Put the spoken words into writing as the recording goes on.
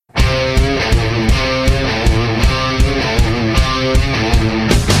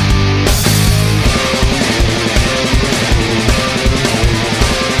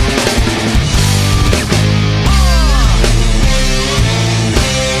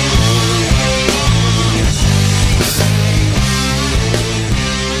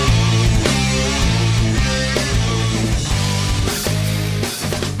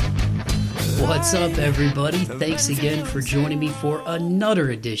What's up, everybody? Thanks again for joining me for another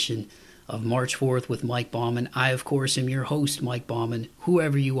edition of March 4th with Mike Bauman. I, of course, am your host, Mike Bauman.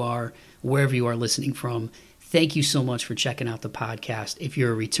 Whoever you are, wherever you are listening from, thank you so much for checking out the podcast. If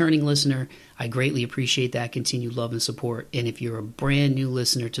you're a returning listener, I greatly appreciate that continued love and support. And if you're a brand new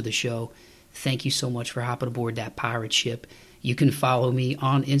listener to the show, thank you so much for hopping aboard that pirate ship. You can follow me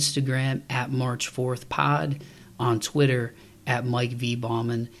on Instagram at March 4th Pod, on Twitter at Mike V.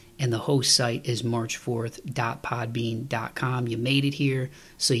 Bauman, and the host site is march4th.podbean.com. You made it here,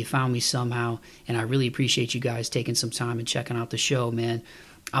 so you found me somehow, and I really appreciate you guys taking some time and checking out the show, man.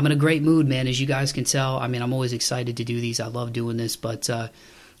 I'm in a great mood, man, as you guys can tell. I mean, I'm always excited to do these. I love doing this, but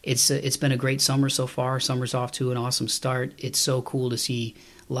it's been a great summer so far. Summer's off to an awesome start. It's so cool to see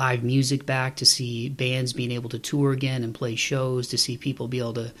live music back, to see bands being able to tour again and play shows, to see people be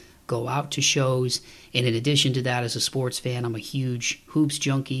able to go out to shows. And in addition to that, as a sports fan, I'm a huge hoops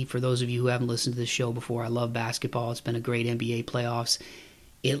junkie. For those of you who haven't listened to this show before, I love basketball. It's been a great NBA playoffs.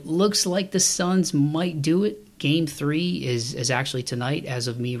 It looks like the Suns might do it. Game 3 is actually tonight as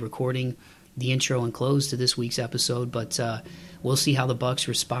of me recording the intro and close to this week's episode, but we'll see how the Bucks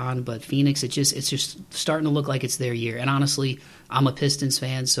respond. But Phoenix, it's just starting to look like it's their year. And honestly, I'm a Pistons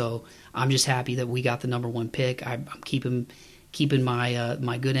fan, so I'm just happy that we got the number 1 pick. I'm keeping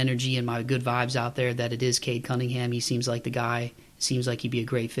my good energy and my good vibes out there, that it is Cade Cunningham. He seems like the guy. Seems like he'd be a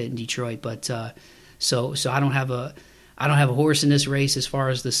great fit in Detroit. But so I don't have a horse in this race as far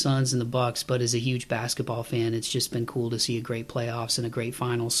as the Suns and the Bucks, but as a huge basketball fan, it's just been cool to see a great playoffs and a great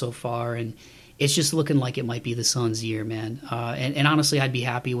finals so far, and it's just looking like it might be the Suns' year, man. And honestly, I'd be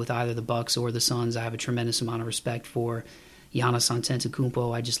happy with either the Bucks or the Suns. I have a tremendous amount of respect for Giannis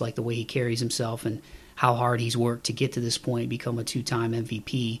Antetokounmpo. I just like the way he carries himself and how hard he's worked to get to this point, become a 2-time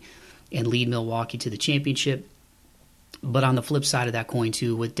MVP, and lead Milwaukee to the championship. But on the flip side of that coin,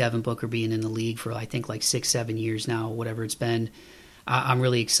 too, with Devin Booker being in the league for, I think, like 6-7 years now, whatever it's been, I'm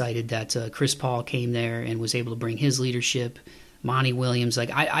really excited that Chris Paul came there and was able to bring his leadership. Monty Williams,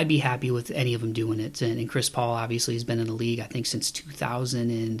 like I'd be happy with any of them doing it. And Chris Paul obviously has been in the league, I think, since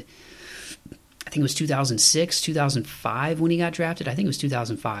 2006, 2005 when he got drafted. I think it was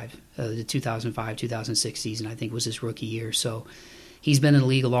 2005. The 2005-2006 season, I think, was his rookie year. So he's been in the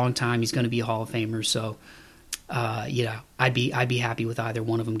league a long time. He's going to be a Hall of Famer. So I'd be happy with either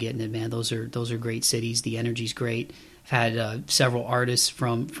one of them getting it, man. Those are great cities. The energy's great. I've had several artists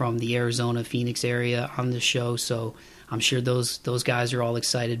from the Arizona, Phoenix area on this show, so I'm sure those guys are all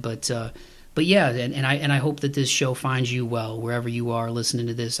excited. But yeah, and I hope that this show finds you well wherever you are listening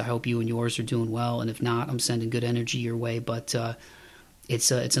to this. I hope you and yours are doing well, and if not, I'm sending good energy your way. But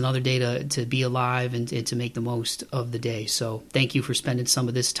it's another day to be alive and to make the most of the day. So thank you for spending some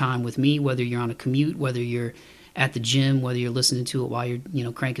of this time with me, whether you're on a commute, whether you're at the gym, whether you're listening to it while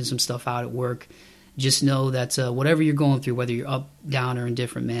you're cranking some stuff out at work. Just know that whatever you're going through, whether you're up, down, or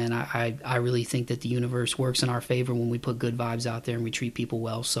indifferent, man, I really think that the universe works in our favor when we put good vibes out there and we treat people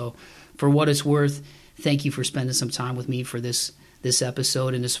well. So for what it's worth, thank you for spending some time with me for this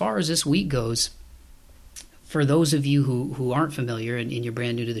episode. And as far as this week goes, for those of you who aren't familiar and you're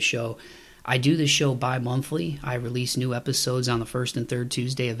brand new to the show, I do this show bi-monthly. I release new episodes on the first and third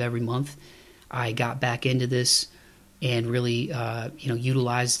Tuesday of every month. I got back into this and really,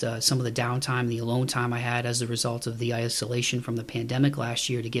 utilized some of the downtime, the alone time I had as a result of the isolation from the pandemic last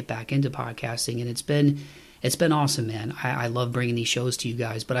year to get back into podcasting. And it's been awesome, man. I love bringing these shows to you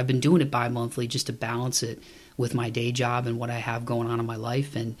guys, but I've been doing it bi-monthly just to balance it with my day job and what I have going on in my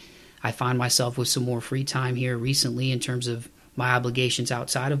life. And I find myself with some more free time here recently in terms of my obligations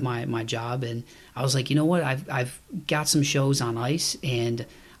outside of my job. And I was like, you know what? I've got some shows on ice and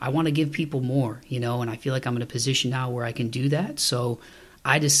I want to give people more, and I feel like I'm in a position now where I can do that. So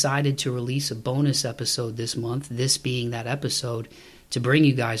I decided to release a bonus episode this month, this being that episode, to bring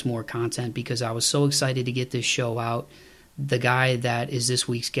you guys more content because I was so excited to get this show out. The guy that is this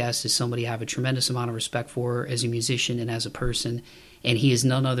week's guest is somebody I have a tremendous amount of respect for as a musician and as a person, and he is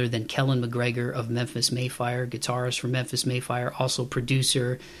none other than Kellen McGregor of Memphis Mayfire, guitarist for Memphis Mayfire, also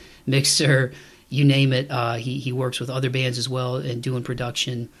producer, mixer, you name it. He works with other bands as well and doing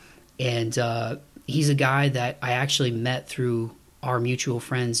production. And he's a guy that I actually met through our mutual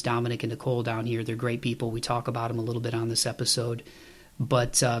friends, Dominic and Nicole down here. They're great people. We talk about him a little bit on this episode.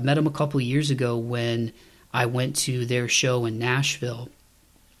 But met him a couple of years ago when I went to their show in Nashville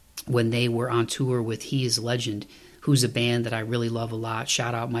when they were on tour with He Is Legend, who's a band that I really love a lot.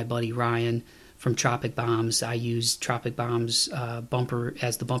 Shout out my buddy Ryan from Tropic Bombs. I used Tropic Bombs bumper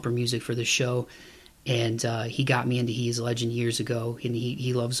as the bumper music for the show, and he got me into He Is a Legend years ago, and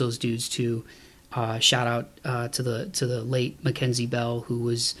he loves those dudes too. Shout out to the late Mackenzie Bell, who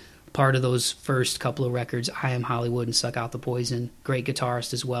was part of those first couple of records, I Am Hollywood and Suck Out the Poison. Great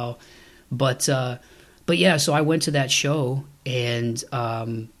guitarist as well. But yeah, so I went to that show, and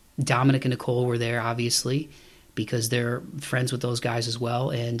Dominic and Nicole were there, obviously, because they're friends with those guys as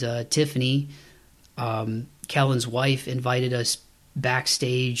well. And Tiffany, Kellen's wife, invited us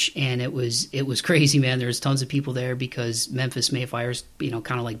backstage, and it was crazy, man. There was tons of people there because Memphis Mayfire's,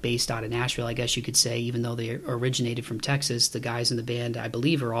 kind of like based out of Nashville, I guess you could say, even though they originated from Texas. The guys in the band, I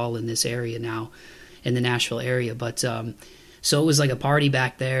believe, are all in this area now, in the Nashville area. But so it was like a party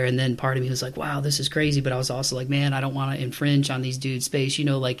back there, and then part of me was like, wow, this is crazy, but I was also like, man, I don't want to infringe on these dudes' space,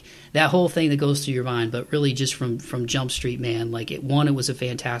 like that whole thing that goes through your mind. But really, just from Jump Street, man, like it was a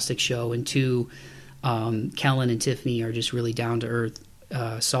fantastic show, and two, Kellen and Tiffany are just really down to earth,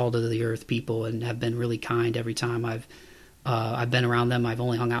 salt of the earth people, and have been really kind every time I've been around them. I've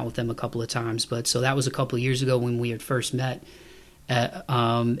only hung out with them a couple of times, but so that was a couple of years ago when we had first met.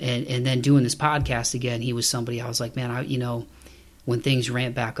 And then doing this podcast again, he was somebody I was like, man, when things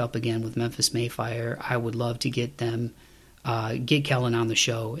ramp back up again with Memphis Mayfire, I would love to get Kellen on the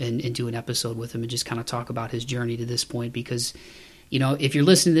show and do an episode with him and just kind of talk about his journey to this point, because if you're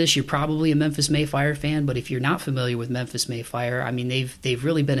listening to this, you're probably a Memphis Mayfire fan, but if you're not familiar with Memphis Mayfire, I mean, they've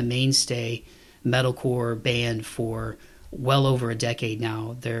really been a mainstay metalcore band for well over a decade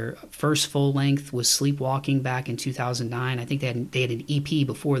now. Their first full length was Sleepwalking back in 2009. I think they had an EP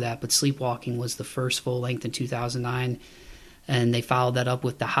before that, but Sleepwalking was the first full length in 2009. And they followed that up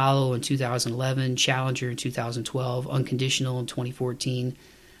with The Hollow in 2011, Challenger in 2012, Unconditional in 2014,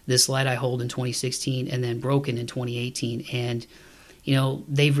 This Light I Hold in 2016, and then Broken in 2018. And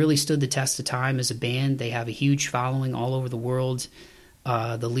they've really stood the test of time as a band. They have a huge following all over the world.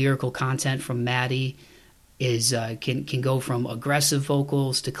 The lyrical content from Maddie is can go from aggressive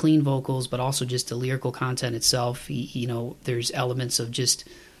vocals to clean vocals, but also just the lyrical content itself. There's elements of just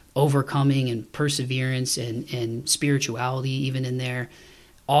overcoming and perseverance and spirituality even in there.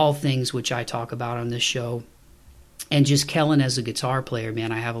 All things which I talk about on this show. And just Kellen as a guitar player,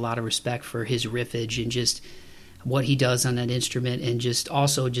 man, I have a lot of respect for his riffage and just what he does on that instrument, and just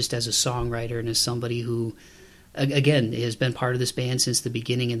also just as a songwriter and as somebody who, again, has been part of this band since the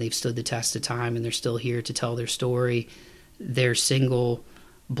beginning, and they've stood the test of time, and they're still here to tell their story. Their single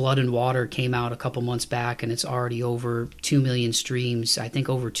Blood and Water came out a couple months back, and it's already over 2 million streams, I think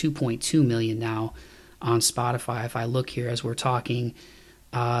over 2.2 million now on Spotify. If I look here as we're talking,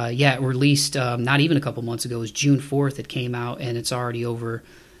 it released not even a couple months ago. It was June 4th it came out, and it's already over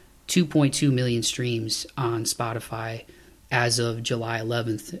 2.2 million streams on Spotify as of July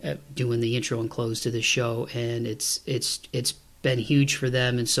 11th, doing the intro and close to this show. And it's been huge for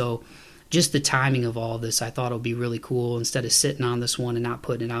them. And so just the timing of all this, I thought it would be really cool. Instead of sitting on this one and not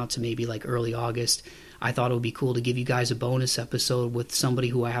putting it out to maybe like early August, I thought it would be cool to give you guys a bonus episode with somebody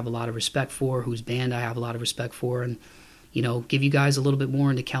who I have a lot of respect for, whose band I have a lot of respect for, and give you guys a little bit more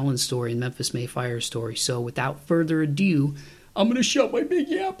into Kellen's story and Memphis Mayfire's story. So without further ado, I'm going to shut my big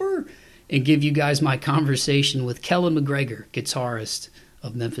yapper and give you guys my conversation with Kellen McGregor, guitarist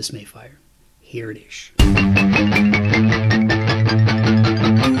of Memphis Mayfire. Here it is.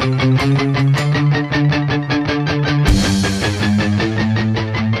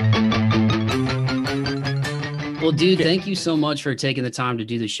 Well, dude, thank you so much for taking the time to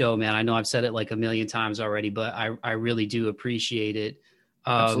do the show, man. I know I've said it like a million times already, but I really do appreciate it.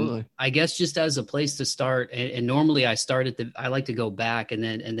 Absolutely. I guess just as a place to start, and normally I like to go back and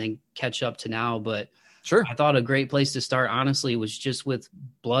then catch up to now, but sure. I thought a great place to start, honestly, was just with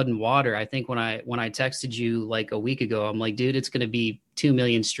Blood and Water. I think when I texted you like a week ago, I'm like, dude, it's going to be 2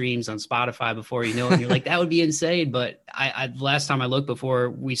 million streams on Spotify before you know it. And you're like, that would be insane. But I last time I looked before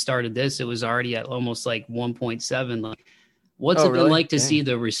we started this, it was already at almost like 1.7. Like, what's it been like to see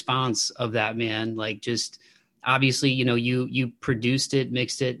the response of that, man? Like, just obviously, you produced it,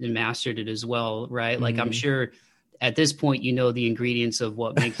 mixed it, and mastered it as well, right? Like, I'm sure at this point, the ingredients of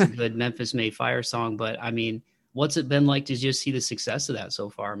what makes a good Memphis Mayfire song. But I mean, what's it been like to just see the success of that so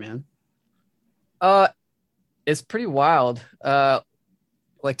far, man? It's pretty wild.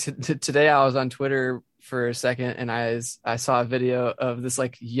 Like today I was on Twitter for a second, and I saw a video of this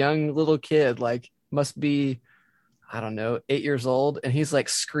like young little kid, like must be, I don't know, 8 years old. And he's like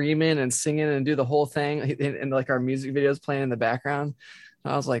screaming and singing and do the whole thing. And like our music videos playing in the background.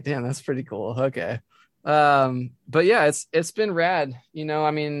 And I was like, damn, that's pretty cool. Okay. But yeah, it's been rad.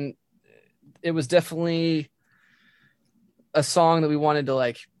 I mean, it was definitely a song that we wanted to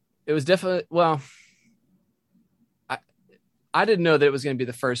like, it was definitely, well, I didn't know that it was going to be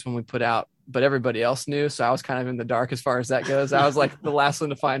the first one we put out, but everybody else knew. So I was kind of in the dark as far as that goes. I was like the last one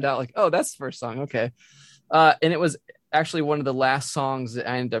to find out, like, oh, that's the first song. Okay. And it was actually one of the last songs that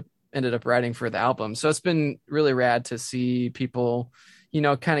I ended up ended up writing for the album. So it's been really rad to see people,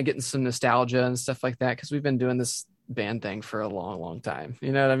 kind of getting some nostalgia and stuff like that. Cause we've been doing this band thing for a long, long time.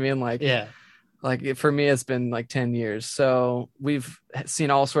 You know what I mean? Yeah. For me, it's been like 10 years. So we've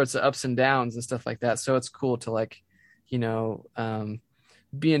seen all sorts of ups and downs and stuff like that. So it's cool to you know, um,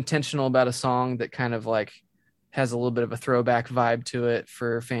 be intentional about a song that kind of has a little bit of a throwback vibe to it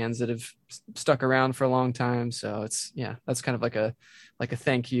for fans that have stuck around for a long time. So that's kind of like a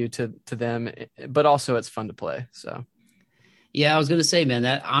thank you to them, but also it's fun to play. So Yeah, I was gonna say, man,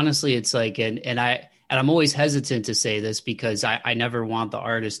 that honestly, it's like, and I'm always hesitant to say this because I never want the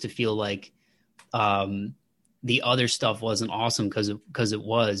artist to feel like um, the other stuff wasn't awesome because it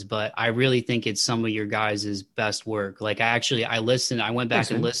was, but I really think it's some of your guys' best work. Like I went back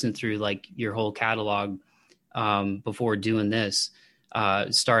thanks, and man. listened through like your whole catalog before doing this.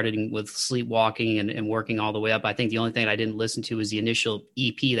 Starting with Sleepwalking and working all the way up. I think the only thing I didn't listen to was the initial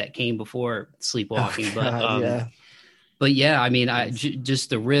EP that came before Oh Sleepwalking, God. Yeah. but yeah, I mean, Thanks.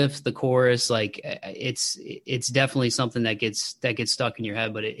 just the riff, the chorus, like it's definitely something that gets stuck in your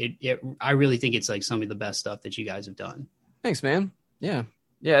head. But I really think it's like some of the best stuff that you guys have done. Thanks, man. Yeah.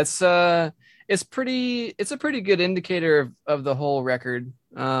 Yeah. It's a pretty good indicator of the whole record.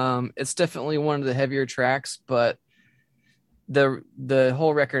 It's definitely one of the heavier tracks, but the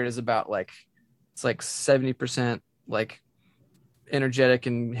whole record is about it's like 70% like energetic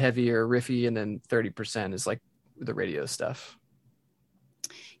and heavy or riffy, and then 30% is like the radio stuff.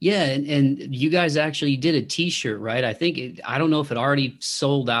 Yeah, and you guys actually did a T-shirt, right? I don't know if it already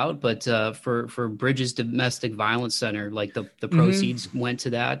sold out, but for Bridges Domestic Violence Center, like the Hmm. proceeds went to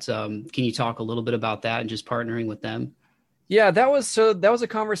that. Can you talk a little bit about that and just partnering with them? Yeah, that was a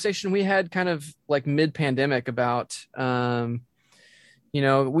conversation we had kind of like mid-pandemic about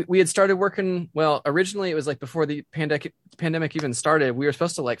we had started working. Well, originally it was like before the pandemic even started. We were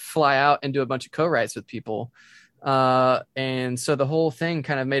supposed to like fly out and do a bunch of co-writes with people. And so the whole thing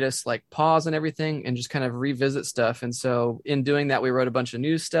kind of made us like pause and everything and just kind of revisit stuff. And so in doing that, we wrote a bunch of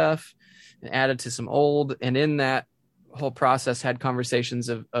new stuff and added to some old. And in that whole process, had conversations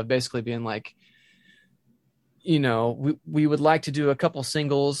of basically being like, we would like to do a couple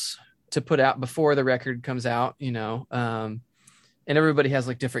singles to put out before the record comes out, and everybody has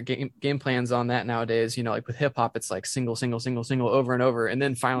like different game plans on that nowadays. Like with hip hop, it's like single, single, single, single over and over, and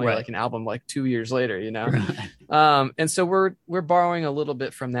then finally Right. like an album like 2 years later. Right. And so we're borrowing a little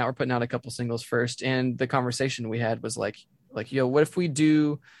bit from that. We're putting out a couple singles first, and the conversation we had was yo, what if we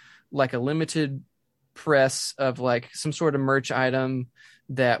do like a limited press of like some sort of merch item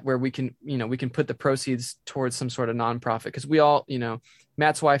that where we can put the proceeds towards some sort of nonprofit, because we all,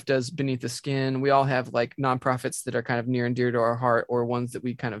 Matt's wife does Beneath the Skin. We all have like nonprofits that are kind of near and dear to our heart, or ones that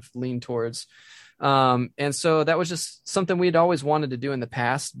we kind of lean towards. And so that was just something we'd always wanted to do in the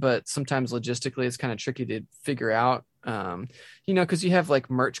past, but sometimes logistically it's kind of tricky to figure out. Because you have like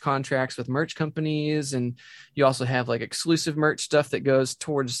merch contracts with merch companies, and you also have like exclusive merch stuff that goes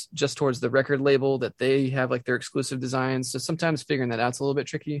towards the record label that they have like their exclusive designs. So sometimes figuring that out's a little bit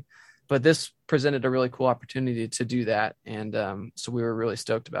tricky, but this presented a really cool opportunity to do that. And so we were really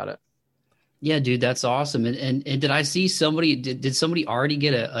stoked about it. Yeah, dude, that's awesome. And did I see somebody did somebody already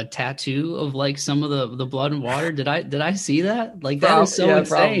get a tattoo of like some of the blood and water? Did I see that? Like that is so Yeah,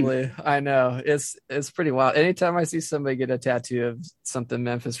 insane. probably. I know it's pretty wild. Anytime I see somebody get a tattoo of something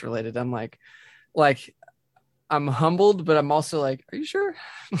Memphis related, I'm like I'm humbled, but I'm also like, are you sure?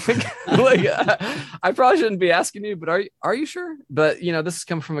 I probably shouldn't be asking you, but are you sure? But this is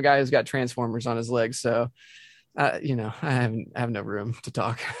coming from a guy who's got transformers on his legs, so I have no room to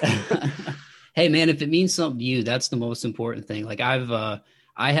talk. Hey man, if it means something to you, that's the most important thing. Like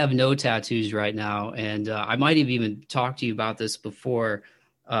I have no tattoos right now, and I might have even talked to you about this before.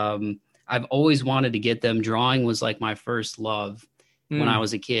 I've always wanted to get them. Drawing was like my first love when I Mm,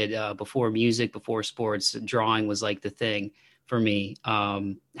 was a kid. Before music, before sports, drawing was like the thing for me.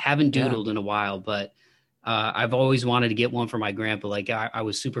 Haven't yeah. doodled in a while, but I've always wanted to get one for my grandpa. Like I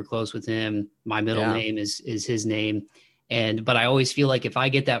was super close with him. My middle Yeah. name is his name. But I always feel like if I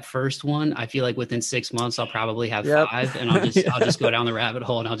get that first one, I feel like within 6 months I'll probably have Yep. five, and I'll just Yeah. go down the rabbit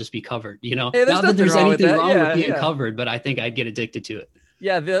hole and I'll just be covered. Hey, there's Not that nothing there's wrong with anything that. wrong with Yeah, being yeah. covered, but I think I'd get addicted to it.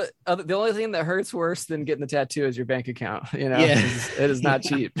 Yeah, the only thing that hurts worse than getting the tattoo is your bank account. Yeah, It is not yeah,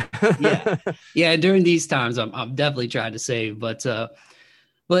 cheap. yeah, yeah. During these times, I'm definitely trying to save, but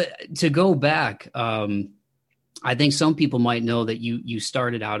to go back, I think some people might know that you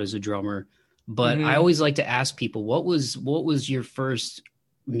started out as a drummer, but I Hmm. always like to ask people what was your first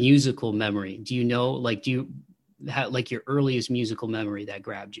musical memory? Do you know, like, do you have like your earliest musical memory that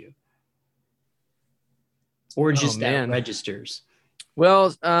grabbed you, or Oh just that man. registers?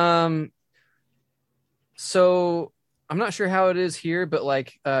 Well, so I'm not sure how it is here, but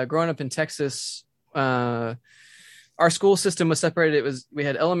like growing up in Texas, uh, our school system was separated. We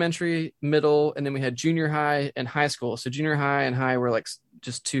had elementary, middle, and then we had junior high and high school. So junior high and high were like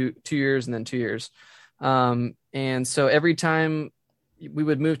just two years and then 2 years. And so every time we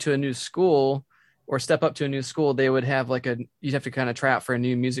would move to a new school or step up to a new school, they would have you'd have to kind of try out for a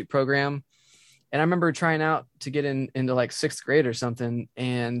new music program. And I remember trying out to get into like sixth grade or something.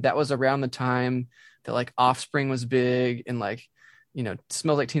 And that was around the time that like Offspring was big and like,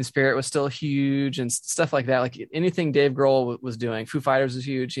 Smells Like Teen Spirit was still huge and stuff like that. Like anything Dave Grohl was doing, Foo Fighters was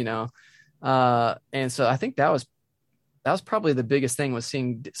huge. And so I think that was probably the biggest thing, was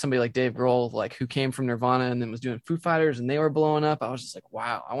seeing somebody like Dave Grohl, like who came from Nirvana and then was doing Foo Fighters and they were blowing up. I was just like,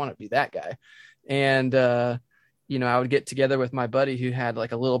 wow, I want to be that guy. And, I would get together with my buddy who had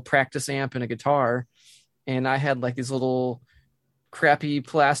like a little practice amp and a guitar. And I had like these little crappy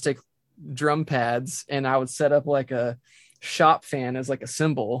plastic drum pads, and I would set up like a shop fan as like a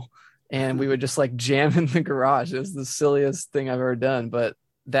cymbal, and we would just like jam in the garage. It was the silliest thing I've ever done. But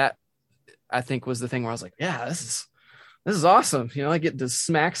that, I think, was the thing where I was like, yeah, this is awesome. I get to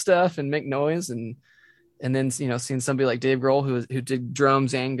smack stuff and make noise, and then seeing somebody like Dave Grohl who did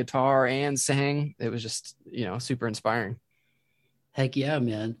drums and guitar and sang, it was just super inspiring. Heck yeah,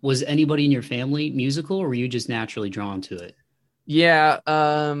 man. Was anybody in your family musical, or were you just naturally drawn to it? Yeah,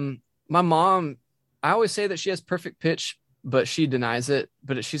 my mom, I always say that she has perfect pitch, but she denies it.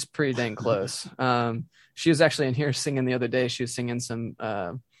 But she's pretty dang close. She was actually in here singing the other day. She was singing some.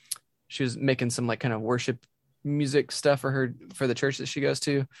 She was making some like kind of worship music stuff for the church that she goes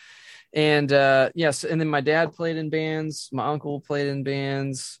to. And yes, and then my dad played in bands. My uncle played in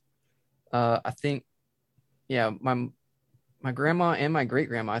bands. I think, yeah, my grandma and my great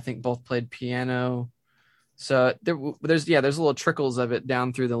grandma, I think, both played piano. So there's little trickles of it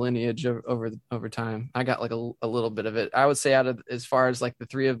down through the lineage over time. I got like a little bit of it. I would say, out of, as far as like the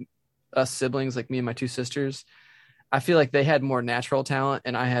three of us siblings, like me and my two sisters, I feel like they had more natural talent,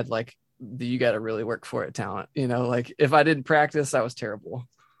 and I had like you got to really work for it talent. Like if I didn't practice, I was terrible.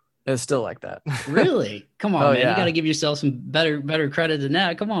 It's still like that. Really? Come on, Oh man. You got yeah. to give yourself some better credit than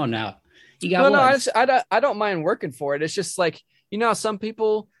that. Come on now. You got No, what? I don't mind working for it. It's just like, how some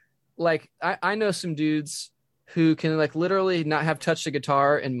people, like I know some dudes who can like literally not have touched a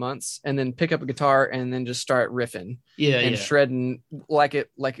guitar in months and then pick up a guitar and then just start riffing Yeah, and yeah. shredding like it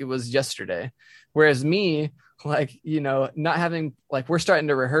was yesterday. Whereas me, like, not having, like, we're starting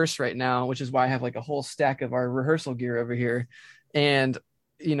to rehearse right now, which is why I have like a whole stack of our rehearsal gear over here. And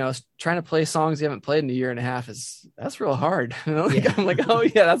trying to play songs you haven't played in a year and a half that's real hard. Yeah. I'm like, oh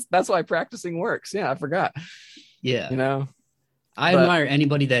yeah, that's why practicing works. Yeah, I forgot. Yeah. you know I but admire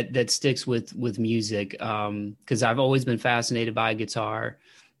anybody that sticks with music, because I've always been fascinated by guitar.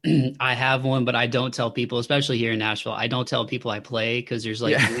 I have one, but I don't tell people, especially here in Nashville. I don't tell people I play because there's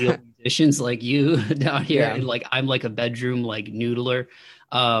like real yeah. musicians like you down here, Yeah. and like I'm like a bedroom like noodler,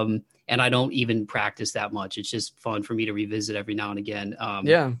 and I don't even practice that much. It's just fun for me to revisit every now and again.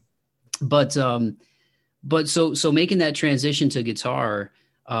 Yeah. But so making that transition to guitar,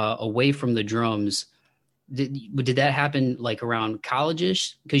 away from the drums, did that happen like around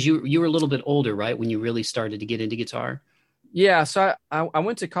college-ish? Because you were a little bit older, right, when you really started to get into guitar? Yeah, so I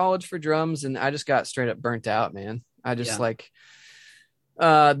went to college for drums, and I just got straight up burnt out, man. I just Yeah. like,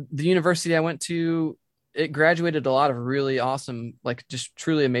 the university I went to, it graduated a lot of really awesome, like just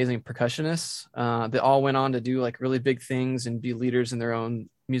truly amazing percussionists, that all went on to do like really big things and be leaders in their own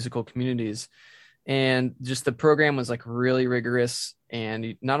musical communities. And just the program was like really rigorous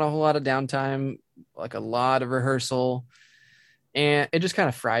and not a whole lot of downtime, like a lot of rehearsal. And it just kind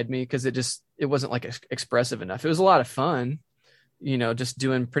of fried me because it wasn't like expressive enough. It was a lot of fun, just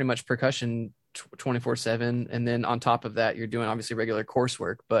doing pretty much percussion 24/7. And then on top of that, you're doing obviously regular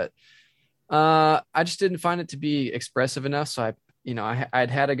coursework, but I just didn't find it to be expressive enough. So I'd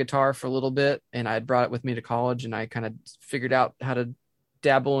had a guitar for a little bit, and I had brought it with me to college, and I kind of figured out how to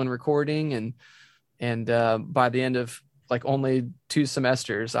dabble in recording. And by the end of like only 2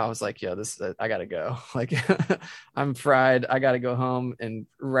 semesters, I was like, yo, I gotta go. Like, I'm fried. I gotta go home and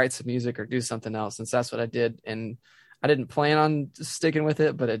write some music or do something else. And so that's what I did. And I didn't plan on sticking with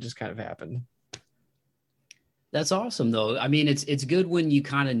it, but it just kind of happened. That's awesome though. I mean, it's good when you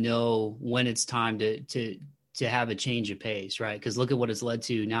kind of know when it's time to have a change of pace, right? Because look at what it's led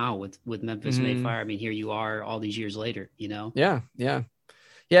to now with Memphis Hmm. Mayfire. I mean, here you are all these years later, you know? Yeah. Yeah.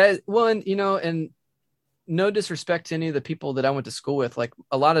 Yeah. Well, and no disrespect to any of the people that I went to school with, like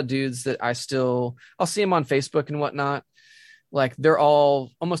a lot of dudes that I'll see them on Facebook and whatnot. Like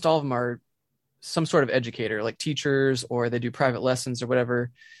almost all of them are some sort of educator, like teachers, or they do private lessons or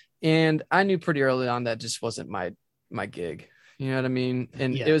whatever. And I knew pretty early on that just wasn't my gig. You know what I mean?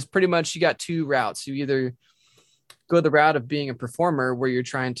 And it Yeah. was pretty much, you got two routes. You either go the route of being a performer where you're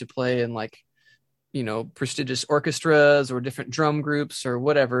trying to play in like, prestigious orchestras or different drum groups or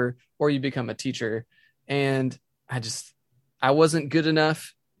whatever, or you become a teacher. And I wasn't good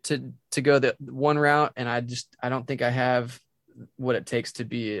enough to go the one route. And I don't think I have what it takes to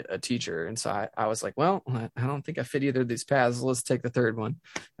be a teacher. And so I was like, well, I don't think I fit either of these paths. Let's take the third one.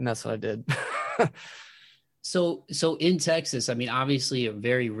 And that's what I did. So in Texas, I mean, obviously a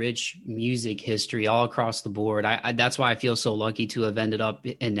very rich music history all across the board. That's why I feel so lucky to have ended up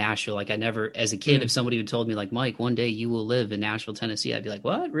in Nashville. Like I never, as a kid, if somebody had told me like, Mike, one day you will live in Nashville, Tennessee, I'd be like,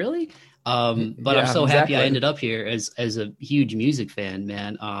 what, really? But I'm so happy I ended up here as a huge music fan,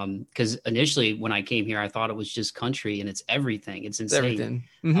 man. Because initially when I came here, I thought it was just country, and it's everything. It's insane. Everything.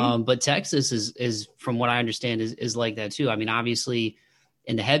 Mm-hmm. But Texas is from what I understand is like that too. I mean, obviously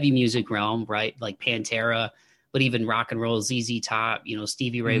in the heavy music realm, right? Like Pantera, but even rock and roll, ZZ Top,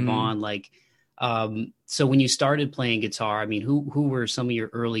 Stevie Ray Vaughan, like, so when you started playing guitar, I mean, who were some of your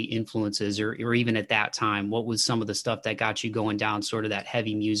early influences, or even at that time, what was some of the stuff that got you going down sort of that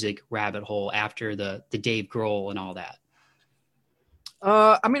heavy music rabbit hole after the Dave Grohl and all that?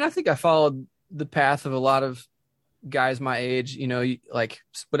 I mean, I think I followed the path of a lot of guys my age, like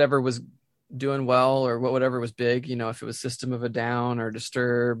whatever was doing well or whatever was big, if it was System of a Down or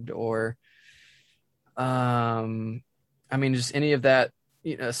Disturbed or, I mean, just any of that,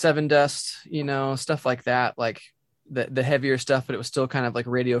 Seven Dust, stuff like that, like the heavier stuff, but it was still kind of like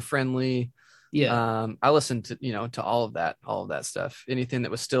radio friendly. Yeah. I listened to, to all of that stuff, anything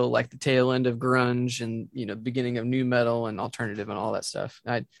that was still like the tail end of grunge and, beginning of new metal and alternative and all that stuff.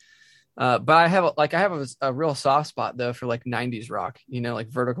 But I have a real soft spot though for like 90s rock, like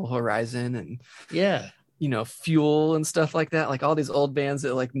Vertical Horizon and yeah, Fuel and stuff like that, like all these old bands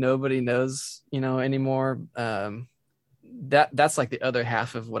that like nobody knows, anymore. That's like the other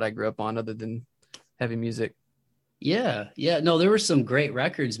half of what I grew up on other than heavy music. Yeah. No, there were some great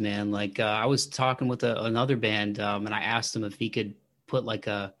records, man. Like I was talking with another band, and I asked him if he could put like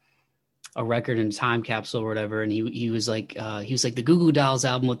a record in a time capsule or whatever, and he was like the Goo Goo Dolls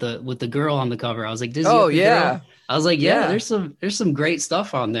album with the girl on the cover. I was like, Dizzy Up the Girl? I was like, yeah, there's some great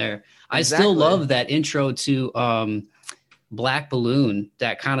stuff on there. Exactly. I still love that intro to Black Balloon,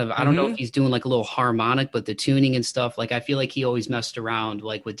 that kind of, I don't know if he's doing like a little harmonic, but the tuning and stuff, like I feel like he always messed around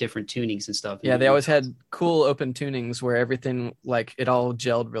like with different tunings and stuff. Yeah, they always had cool open tunings where everything, like it all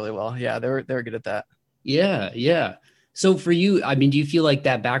gelled really well. Yeah, they were good at that. Yeah. So for you, I mean, do you feel like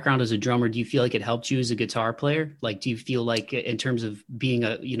that background as a drummer, do you feel like it helped you as a guitar player? Like, do you feel like in terms of being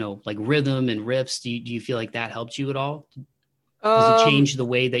like rhythm and riffs, do you feel like that helped you at all? Does it change the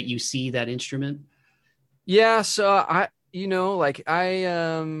way that you see that instrument? Yeah. So I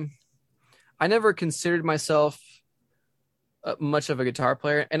never considered myself much of a guitar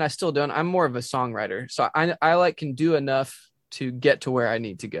player, and I still don't. I'm more of a songwriter. So I like can do enough to get to where I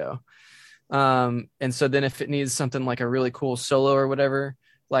need to go. And so then if it needs something like a really cool solo or whatever,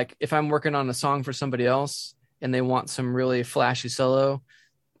 like if I'm working on a song for somebody else and they want some really flashy solo,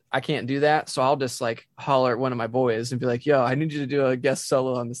 I can't do that. So I'll just like holler at one of my boys and be like, yo, I need you to do a guest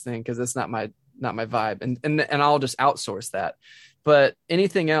solo on this thing, 'cause it's not my vibe. And I'll just outsource that. But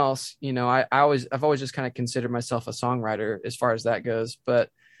anything else, I've always just kind of considered myself a songwriter as far as that goes. But,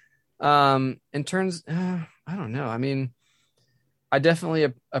 in terms, I don't know. I mean, I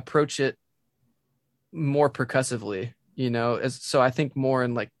definitely approach it more percussively, so I think more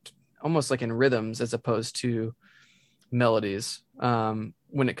in like almost like in rhythms as opposed to melodies,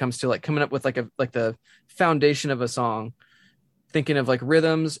 when it comes to like coming up with like the foundation of a song, thinking of like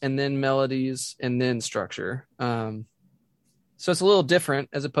rhythms and then melodies and then structure. So it's a little different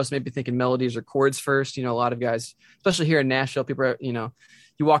as opposed to maybe thinking melodies or chords first. A lot of guys, especially here in Nashville, people are,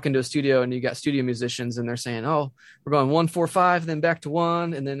 you walk into a studio and you got studio musicians and they're saying, oh, we're going 1-4-5, then back to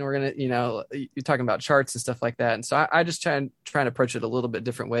 1. And then we're going to, you're talking about charts and stuff like that. And so I just try and approach it a little bit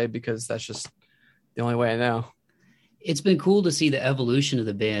different way, because that's just the only way I know. It's been cool to see the evolution of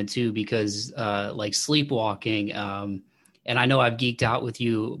the band too, because like Sleepwalking, and I know I've geeked out with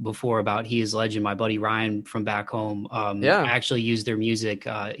you before about He Is Legend. My buddy Ryan from back home, I actually used their music.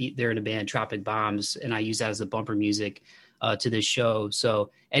 They're in a band, Tropic Bombs, and I use that as the bumper music to this show. So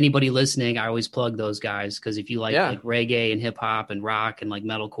anybody listening, I always plug those guys, because if you like reggae and hip hop and rock and like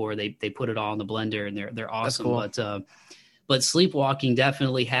metalcore, they put it all in the blender, and they're awesome. Cool. But Sleepwalking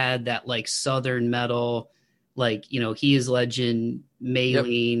definitely had that like Southern metal, like, He Is Legend,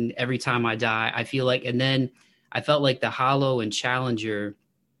 Maylene, Every Time I Die. I feel like, and then I felt like the Hollow and Challenger,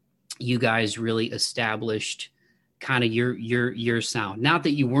 you guys really established kind of your sound. Not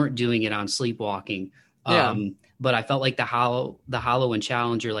that you weren't doing it on Sleepwalking, Yeah. but I felt like the Hollow and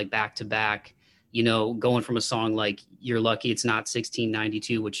Challenger, like back to back, going from a song like "You're Lucky It's Not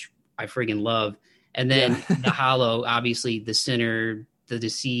 1692," which I friggin' love, and Yeah. then the Hollow, obviously the Sinner, the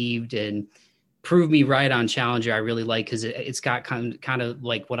Deceived, and Prove Me Right on Challenger. I really like because it's got kind of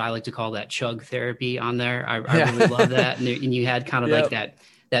like what I like to call that chug therapy on there. I really love Yeah. that, and you had kind of like Yep.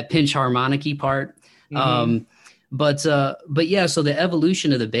 that pinch harmonicy part. Hmm. Um, but yeah, so the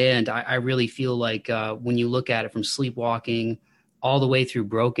evolution of the band, I really feel like when you look at it from Sleepwalking all the way through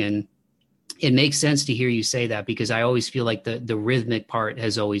Broken, it makes sense to hear you say that because I always feel like the rhythmic part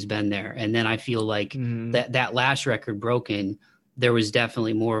has always been there, and then I feel like Hmm. that last record, Broken, there was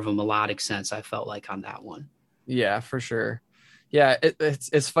definitely more of a melodic sense. I felt like on that one. Yeah, for sure. Yeah,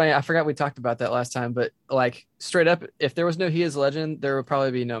 it's funny. I forgot we talked about that last time, but like straight up, if there was no He Is Legend, there would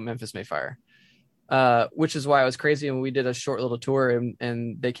probably be no Memphis Mayfire. Which is why it was crazy when we did a short little tour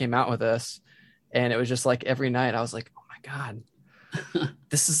and they came out with us, and it was just like every night I was like, oh my God,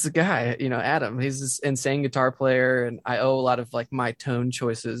 this is the guy, Adam. He's this insane guitar player, and I owe a lot of like my tone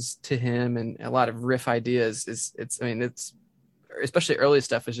choices to him and a lot of riff ideas. It's I mean, it's especially early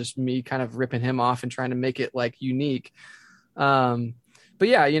stuff is just me kind of ripping him off and trying to make it like unique. Um, but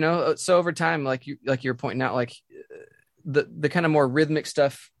yeah, so over time, like you're pointing out, like the kind of more rhythmic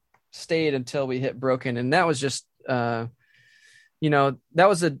stuff stayed until we hit Broken, and that was just that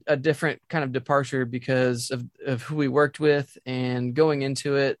was a different kind of departure because of who we worked with, and going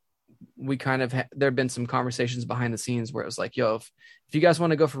into it, we kind of there have been some conversations behind the scenes where it was like, yo, if you guys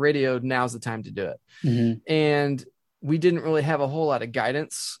want to go for radio, now's the time to do it. Mm-hmm. And we didn't really have a whole lot of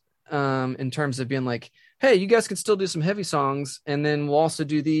guidance in terms of being like, hey, you guys can still do some heavy songs and then we'll also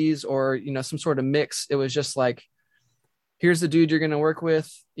do these, or some sort of mix. It was just like, here's the dude you're going to work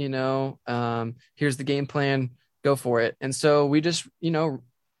with, here's the game plan, go for it. And so we just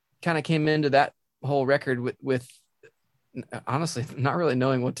kind of came into that whole record with honestly not really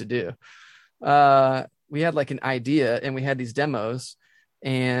knowing what to do. We had like an idea and we had these demos,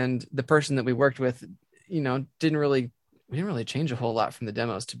 and the person that we worked with, we didn't really change a whole lot from the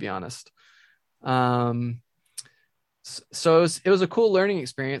demos, to be honest. Um, so it was a cool learning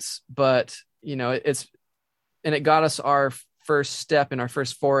experience, but it got us our first step and our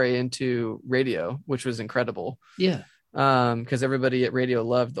first foray into radio, which was incredible. Yeah. Because everybody at radio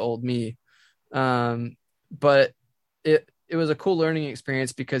loved the old me. But it was a cool learning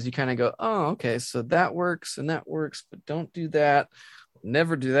experience because you kind of go, oh, okay, so that works and that works, but don't do that.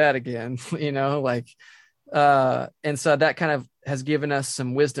 Never do that again. And so that kind of has given us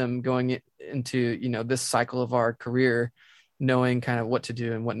some wisdom going into, this cycle of our career, knowing kind of what to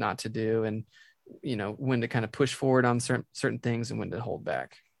do and what not to do, and, when to kind of push forward on certain things and when to hold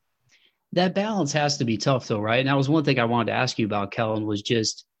back. That balance has to be tough though, right? And that was one thing I wanted to ask you about, Kellen, was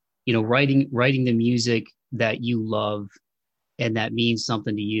just, writing the music that you love and that means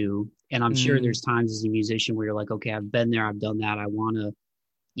something to you. And I'm sure Mm, there's times as a musician where you're like, okay, I've been there, I've done that. I want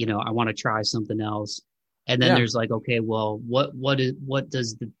to try something else. And then yeah. there's like, okay, well, what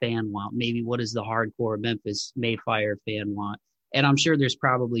does the fan want? Maybe what does the hardcore Memphis Mayfire fan want? And I'm sure there's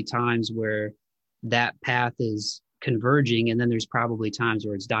probably times where that path is converging, and then there's probably times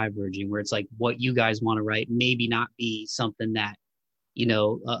where it's diverging, where it's like what you guys want to write maybe not be something that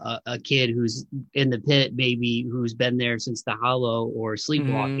a kid who's in the pit, maybe who's been there since the Hollow or Mm,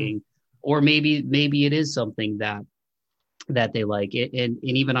 Sleepwalking, or maybe it is something that they like it. And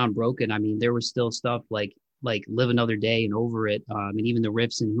even on Broken, I mean, there was still stuff like Live Another Day and Over It, and even the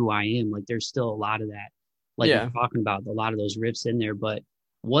riffs in Who I Am, like there's still a lot of that, like you're yeah. talking about, a lot of those riffs in there. But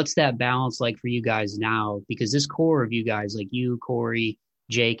what's that balance like for you guys now? Because this core of you guys, like you, Corey,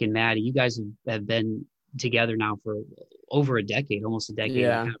 Jake, and Maddie, you guys have been together now for over a decade, almost a decade and a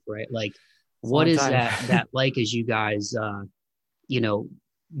Yeah. half, right? Like, It's a what long is time. that like as you guys, you know,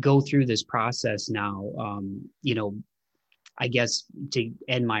 go through this process now? I guess to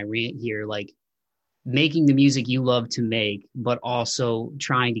end my rant here, like making the music you love to make, but also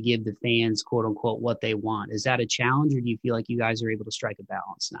trying to give the fans, quote unquote, what they want. Is that a challenge, or do you feel like you guys are able to strike a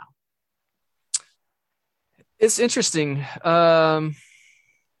balance now? It's interesting. And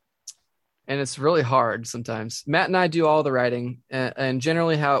it's really hard sometimes. Matt and I do all the writing, and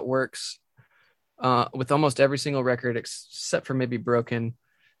generally how it works with almost every single record, except for maybe Broken,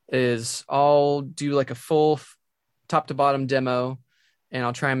 is I'll do like a full top to bottom demo, and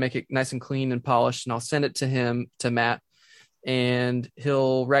I'll try and make it nice and clean and polished, and I'll send it to him, to Matt, and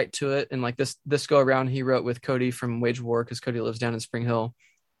he'll write to it. And like this go around, he wrote with Cody from Wage War, because Cody lives down in Spring Hill.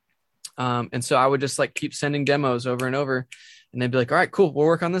 And so I would just like keep sending demos over and over, and they'd be like, all right, cool, we'll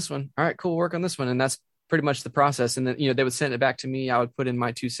work on this one. All right, cool, we'll work on this one. And that's pretty much the process. And then, they would send it back to me. I would put in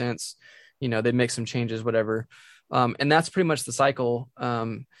my 2 cents, they'd make some changes, whatever. And that's pretty much the cycle.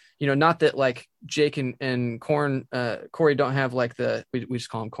 Not that like Jake and Corey don't have like we just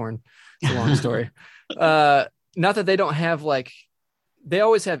call him Corn. It's a long story. Not that they don't have like, they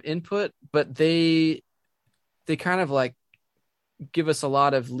always have input, but they kind of like give us a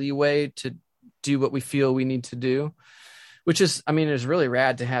lot of leeway to do what we feel we need to do, which is, is really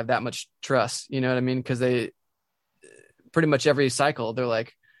rad to have that much trust. You know what I mean? Because they pretty much every cycle, they're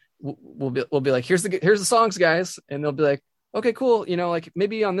like, we'll be like, here's the songs, guys, and they'll be like, okay, cool. Like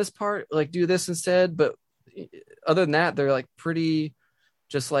maybe on this part, like do this instead. But other than that, they're like pretty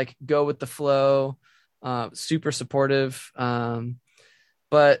just like go with the flow, super supportive.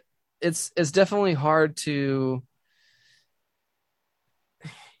 But it's definitely hard to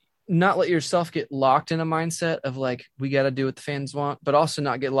not let yourself get locked in a mindset of like, we got to do what the fans want, but also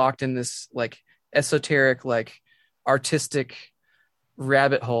not get locked in this like esoteric, like artistic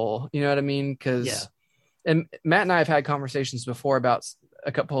rabbit hole. You know what I mean? And Matt and I have had conversations before about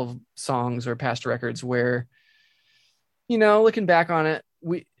a couple of songs or past records where, looking back on it,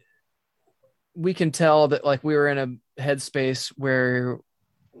 we can tell that like we were in a headspace where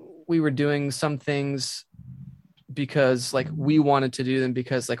we were doing some things because like we wanted to do them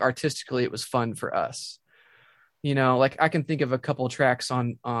because like artistically it was fun for us. Like I can think of a couple of tracks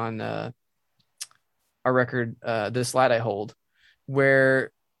on our record, This Light I Hold,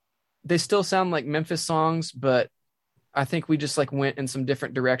 where they still sound like Memphis songs, but I think we just like went in some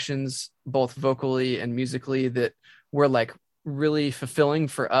different directions, both vocally and musically, that were like really fulfilling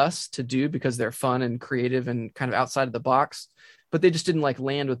for us to do because they're fun and creative and kind of outside of the box, but they just didn't like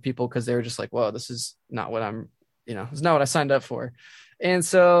land with people because they were just like, whoa, this is not what it's not what I signed up for. And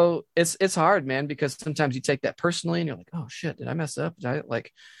so it's hard, man, because sometimes you take that personally and you're like, oh shit, did I mess up? Did I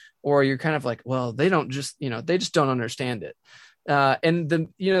like, or you're kind of like, well, they don't just, they just don't understand it. And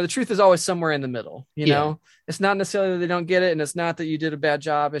the truth is always somewhere in the middle, it's not necessarily that they don't get it. And it's not that you did a bad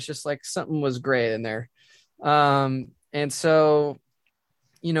job. It's just like something was great in there. And so,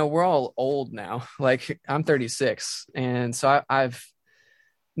 we're all old now. Like I'm 36. And so I've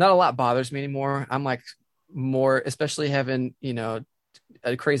not a lot bothers me anymore. I'm like more, especially having,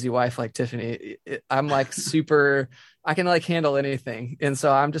 a crazy wife like Tiffany. I'm like super, I can like handle anything. And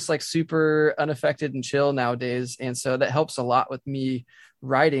so I'm just like super unaffected and chill nowadays. And so that helps a lot with me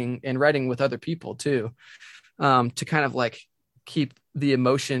writing with other people too, to kind of like keep the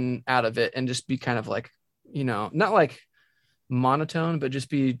emotion out of it and just be kind of like, not like monotone, but just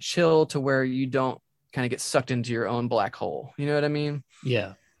be chill to where you don't kind of get sucked into your own black hole. You know what I mean?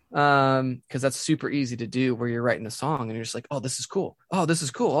 Yeah. Because that's super easy to do where you're writing a song and you're just like, oh, this is cool. Oh, this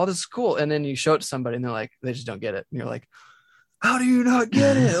is cool. Oh, this is cool. And then you show it to somebody and they're like, they just don't get it. And you're like, how do you not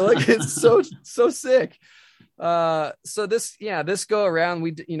get it? Like, it's so sick. So this go around,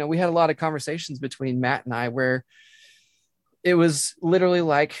 we had a lot of conversations between Matt and I where it was literally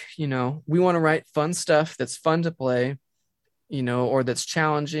like, we want to write fun stuff that's fun to play, or that's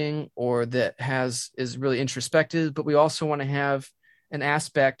challenging or that is really introspective, but we also want to have an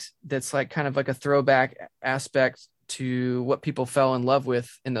aspect that's like kind of like a throwback aspect to what people fell in love with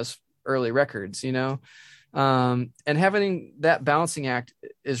in those early records, and having that balancing act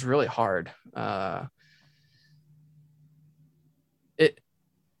is really hard. I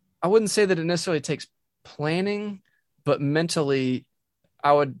wouldn't say that it necessarily takes planning, but mentally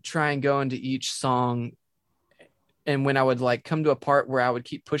I would try and go into each song. And when I would like come to a part where I would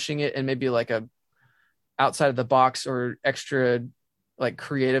keep pushing it and maybe like a outside of the box or extra like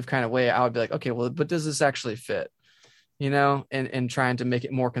creative kind of way, I would be like, okay, well, but does this actually fit, and trying to make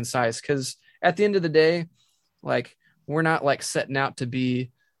it more concise. Cause at the end of the day, like we're not like setting out to be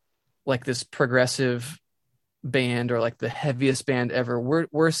like this progressive band or like the heaviest band ever.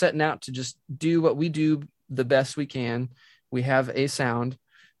 We're setting out to just do what we do the best we can. We have a sound.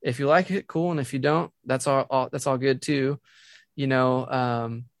 If you like it, cool. And if you don't, that's all good too,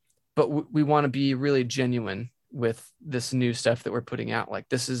 but we want to be really genuine with this new stuff that we're putting out. Like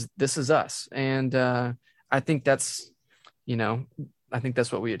this is us. And I think that's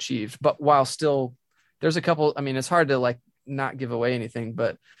what we achieved. But while still there's a couple, it's hard to like not give away anything,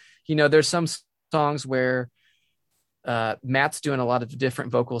 but there's some songs where Matt's doing a lot of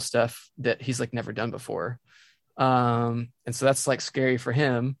different vocal stuff that he's like never done before. And so that's like scary for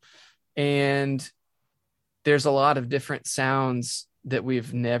him. And there's a lot of different sounds that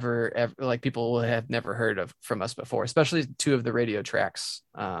we've never ever, like people will have never heard of from us before, especially 2 of the radio tracks.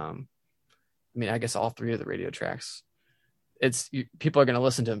 I guess all 3 of the radio tracks. people are going to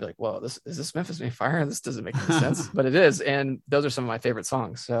listen to it and be like, whoa, is this Memphis May Fire? This doesn't make any sense, but it is. And those are some of my favorite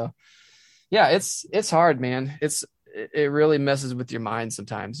songs. So yeah, it's hard, man. It really messes with your mind.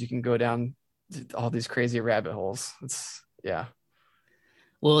 Sometimes you can go down all these crazy rabbit holes. Yeah.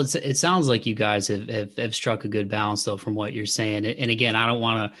 Well, it sounds like you guys have struck a good balance though, from what you're saying. And again,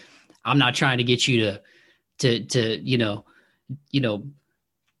 I'm not trying to get you to you know,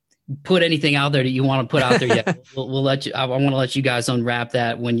 put anything out there that you want to put out there yet. We'll let you. I want to let you guys unwrap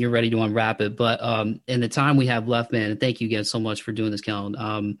that when you're ready to unwrap it. But in the time we have left, man, and thank you again so much for doing this,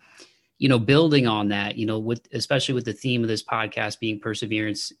 Kellen. Building on that, especially with the theme of this podcast being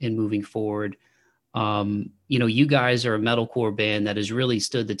perseverance and moving forward. You guys are a metalcore band that has really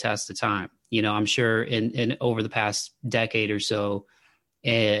stood the test of time. I'm sure in over the past decade or so,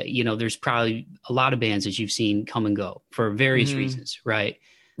 there's probably a lot of bands that you've seen come and go for various reasons, right?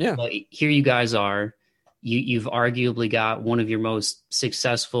 Yeah. But here you guys are. You've arguably got one of your most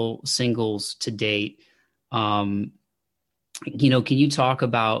successful singles to date. Can you talk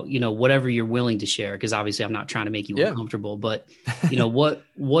about, whatever you're willing to share? Because obviously I'm not trying to make you uncomfortable, but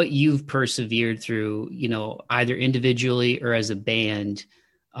what you've persevered through, either individually or as a band,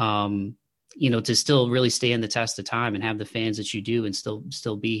 to still really stand the test of time and have the fans that you do and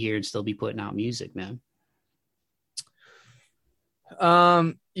still be here and still be putting out music, man.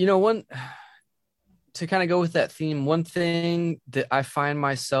 One to kind of go with that theme, one thing that I find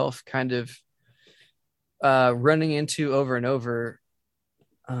myself kind of running into over and over,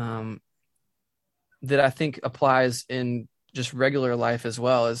 that I think applies in just regular life as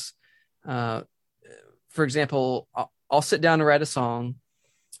well as, for example, I'll sit down to write a song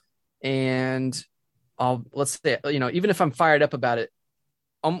and let's say, even if I'm fired up about it,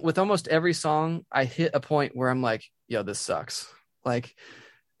 with almost every song, I hit a point where I'm like, yo, this sucks. Like,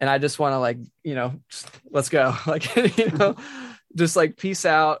 and I just want to let's go. Just like peace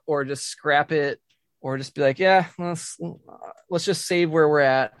out or just scrap it. Or just be like, yeah, let's just save where we're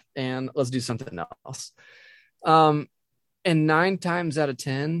at and let's do something else. And 9 times out of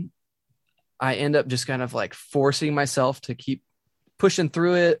 10, I end up just kind of like forcing myself to keep pushing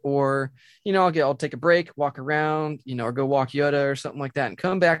through it. Or, I'll take a break, walk around, or go walk Yoda or something like that and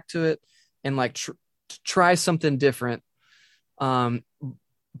come back to it and try something different. But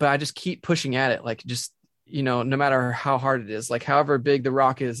I just keep pushing at it. Like just, no matter how hard it is, like however big the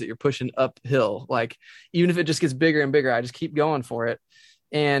rock is that you're pushing uphill, like even if it just gets bigger and bigger, I just keep going for it.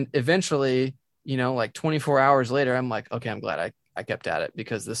 And eventually, 24 hours later, I'm like, okay, I'm glad I kept at it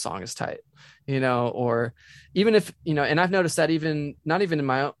because this song is tight, or even if, and I've noticed that not even in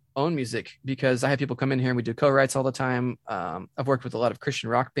my own music, because I have people come in here and we do co-writes all the time. I've worked with a lot of Christian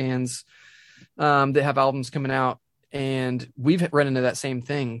rock bands that have albums coming out, and we've run into that same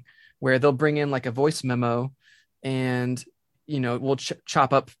thing where they'll bring in like a voice memo and, we'll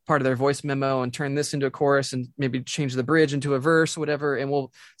chop up part of their voice memo and turn this into a chorus and maybe change the bridge into a verse or whatever. And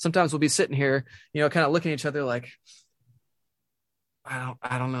sometimes we'll be sitting here, kind of looking at each other like, I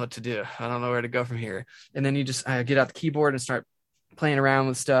don't know what to do. I don't know where to go from here. And then I get out the keyboard and start playing around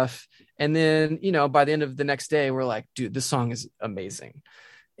with stuff. And then, by the end of the next day, we're like, dude, this song is amazing.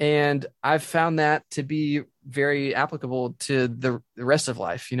 And I've found that to be very applicable to the rest of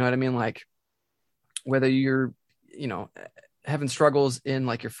life. You know what I mean? Like whether you're, having struggles in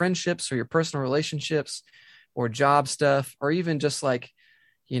like your friendships or your personal relationships or job stuff, or even just like,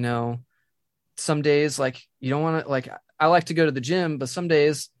 some days, like you don't want to, like, I like to go to the gym, but some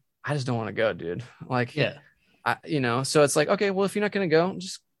days I just don't want to go, dude. Like, yeah, so it's like, okay, well, if you're not going to go,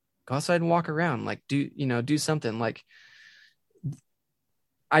 just go outside and walk around, like do something. Like,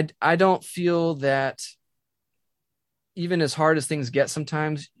 I don't feel that even as hard as things get,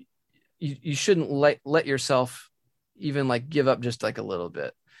 sometimes you shouldn't let yourself even like give up just like a little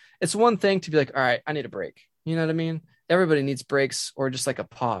bit. It's one thing to be like, all right, I need a break. You know what I mean? Everybody needs breaks or just like a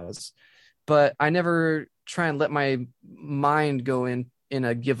pause, but I never try and let my mind go in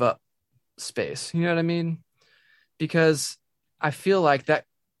a give up space. You know what I mean? Because I feel like that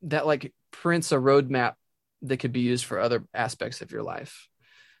like prints a roadmap that could be used for other aspects of your life.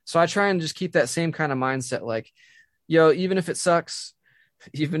 So I try and just keep that same kind of mindset. Like, yo, even if it sucks,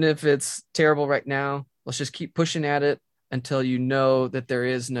 even if it's terrible right now, let's just keep pushing at it until you know that there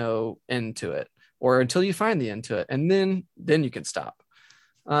is no end to it, or until you find the end to it. And then you can stop.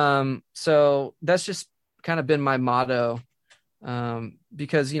 So that's just kind of been my motto.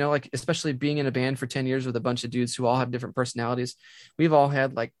 Because, like, especially being in a band for 10 years with a bunch of dudes who all have different personalities, we've all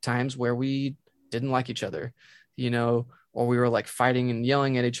had like times where we didn't like each other, or we were like fighting and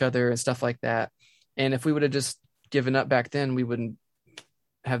yelling at each other and stuff like that. And if we would have just given up back then, we wouldn't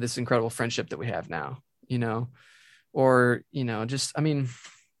have this incredible friendship that we have now, or, just, I mean,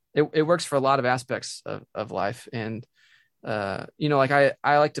 it works for a lot of aspects of life. And, like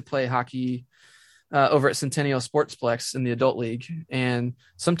I like to play hockey over at Centennial Sportsplex in the adult league. And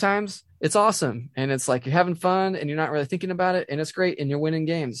sometimes it's awesome. And it's like you're having fun and you're not really thinking about it. And it's great. And you're winning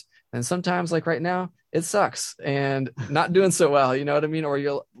games. And sometimes, like right now, it sucks and not doing so well. You know what I mean?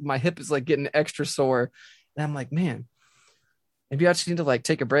 Or my hip is like getting extra sore. And I'm like, man, maybe I just need to like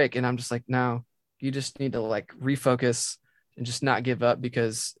take a break. And I'm just like, no, you just need to like refocus and just not give up,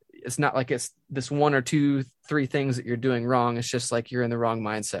 because it's not like it's this one or two, three things that you're doing wrong. It's just like you're in the wrong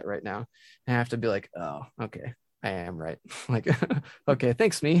mindset right now. And I have to be like, oh, okay, I am right. Like, okay,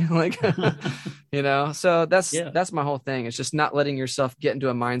 thanks me. Like, so Yeah. that's my whole thing. It's just not letting yourself get into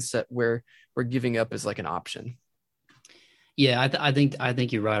a mindset where giving up is like an option. Yeah, I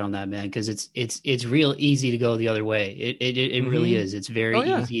think you're right on that, man. Because it's real easy to go the other way. It really Mm-hmm. is. It's very Oh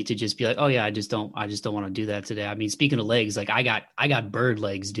yeah. easy to just be like, oh yeah, I just don't want to do that today. I mean, speaking of legs, like I got bird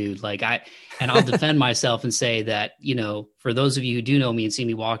legs, dude. And I'll defend myself and say that, for those of you who do know me and see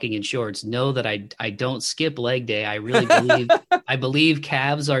me walking in shorts, know that I don't skip leg day. I really believe I believe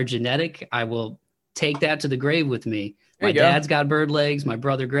calves are genetic. I will take that to the grave with me. There My you go. dad's got bird legs. My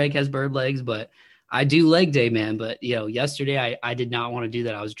brother Greg has bird legs, but I do leg day, man, but yesterday I did not want to do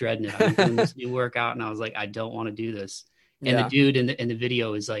that. I was dreading it. I've been doing this new workout and I was like, I don't want to do this. And the Yeah. dude in the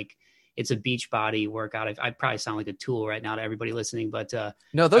video is like, it's a beach body workout. I probably sound like a tool right now to everybody listening, but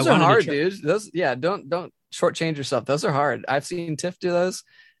No, I those are wanted to hard, try. dude. Those, yeah, don't shortchange yourself. Those are hard. I've seen Tiff do those,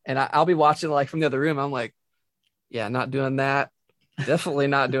 and I'll be watching like from the other room. I'm like, yeah, not doing that. Definitely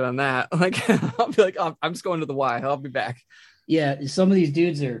not doing that. Like, I'll be like, I'm just going to the Y. I'll be back. Yeah, some of these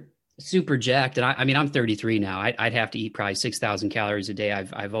dudes are super jacked, and I mean I'm 33 now. I'd have to eat probably 6,000 calories a day.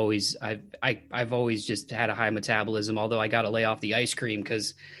 I've always just had a high metabolism. Although I got to lay off the ice cream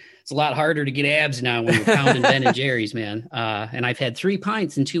because it's a lot harder to get abs now when you're pounding Ben and Jerry's, man. And I've had 3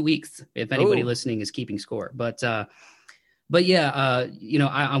 pints in 2 weeks. If anybody Oh, listening is keeping score, but yeah,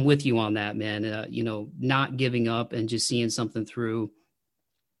 I'm with you on that, man. Not giving up and just seeing something through.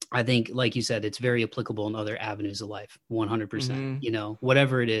 I think, like you said, it's very applicable in other avenues of life, 100%, mm-hmm.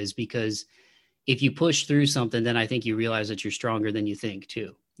 Whatever it is, because if you push through something, then I think you realize that you're stronger than you think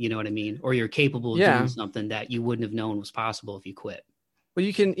too. You know what I mean? Or you're capable of doing Yeah. something that you wouldn't have known was possible if you quit. Well,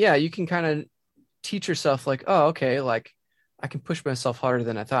 you can kind of teach yourself like, oh, okay, like I can push myself harder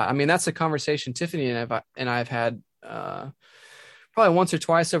than I thought. I mean, that's a conversation Tiffany and I've had probably once or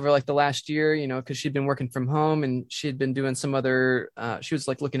twice over like the last year, because she'd been working from home and she had been doing some other, she was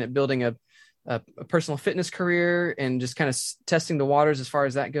like looking at building a personal fitness career and just kind of testing the waters as far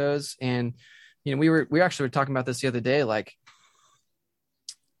as that goes. And, we actually were talking about this the other day, like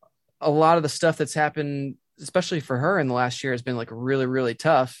a lot of the stuff that's happened, especially for her in the last year, has been like really, really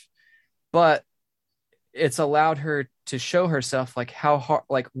tough, but it's allowed her to show herself like how hard,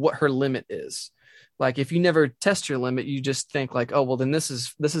 like what her limit is. Like if you never test your limit, you just think like, oh, well, then this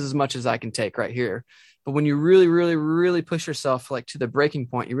is as much as I can take right here. But when you really, really, really push yourself like to the breaking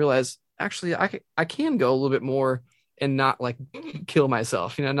point, you realize actually I can go a little bit more and not like kill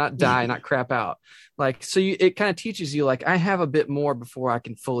myself, not die, not crap out. Like, so it kind of teaches you like I have a bit more before I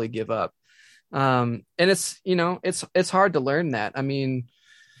can fully give up. And it's hard to learn that. I mean,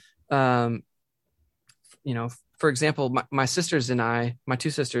 um, for example, my sisters and my two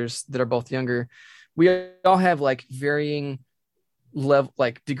sisters that are both younger, we all have like varying level,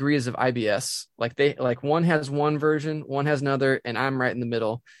 like degrees of IBS. Like one has one version, one has another, and I'm right in the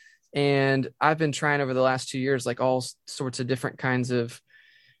middle. And I've been trying over the last 2 years, like all sorts of different kinds of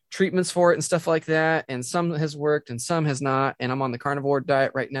treatments for it and stuff like that. And some has worked and some has not. And I'm on the carnivore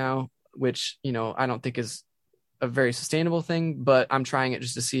diet right now, which, I don't think is a very sustainable thing, but I'm trying it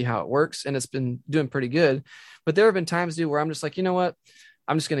just to see how it works. And it's been doing pretty good. But there have been times, dude, where I'm just like, you know what?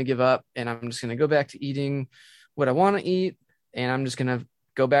 I'm just going to give up and I'm just going to go back to eating what I want to eat. And I'm just going to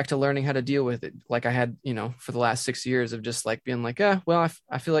go back to learning how to deal with it. Like I had, for the last 6 years of just like being like, well,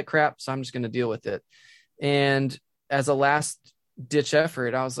 I feel like crap. So I'm just going to deal with it. And as a last ditch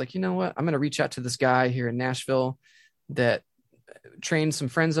effort, I was like, you know what? I'm going to reach out to this guy here in Nashville that trained some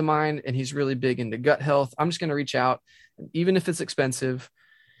friends of mine and he's really big into gut health. I'm just going to reach out, even if it's expensive.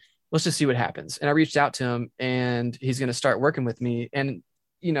 Let's just see what happens. And I reached out to him and he's going to start working with me. And,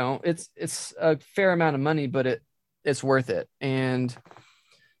 it's a fair amount of money, but it's worth it. And,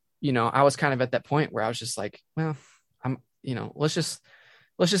 I was kind of at that point where I was just like, well, let's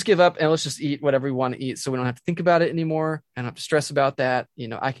just give up and let's just eat whatever we want to eat. So we don't have to think about it anymore. I don't have to stress about that.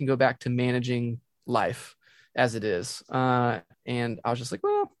 I can go back to managing life as it is. And I was just like,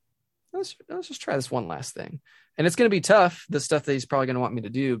 well, let's just try this one last thing. And it's going to be tough, the stuff that he's probably going to want me to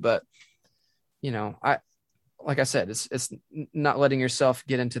do. But, I like I said, it's not letting yourself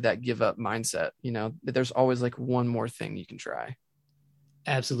get into that give up mindset. You know, that there's always like one more thing you can try.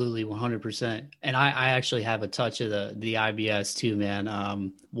 Absolutely, 100%. And I actually have a touch of the IBS too,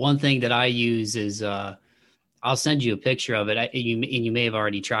 man. One thing that I use is I'll send you a picture of it. You may have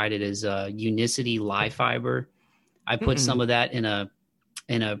already tried it. Is Unicity Live Fiber. I put some Mm-mm. of that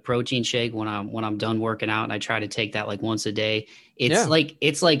in a protein shake when I'm done working out, and I try to take that like once a day. Yeah.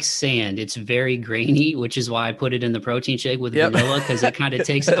 It's like sand. It's very grainy, which is why I put it in the protein shake with Yep. vanilla, because it kind of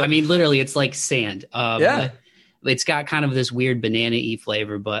takes. I mean, literally, it's like sand. Yeah. But it's got kind of this weird banana-y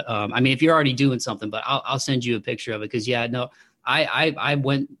flavor. But I mean, if you're already doing something, but I'll send you a picture of it, because yeah, no, I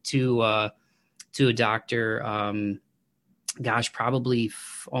went to a doctor. Gosh, probably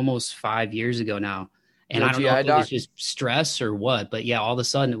almost 5 years ago now. The And I old don't know GI if it was doc. just stress or what, but yeah, all of a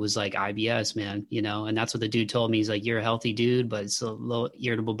sudden it was like IBS, man, and that's what the dude told me. He's like, you're a healthy dude, but it's a little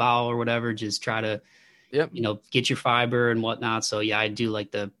irritable bowel or whatever. Just try to, Yep. get your fiber and whatnot. So yeah, I do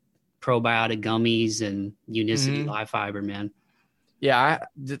like the probiotic gummies and Unicity Hmm. Live Fiber, man. Yeah.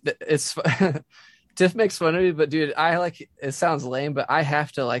 It's Tiff makes fun of me, but dude, I like it sounds lame, but I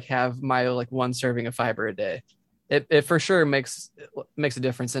have to like have my like one serving of fiber a day. It for sure makes a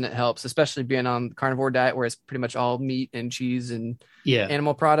difference and it helps, especially being on the carnivore diet where it's pretty much all meat and cheese and Yeah.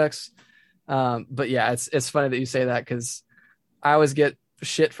 animal products. But yeah, it's funny that you say that because I always get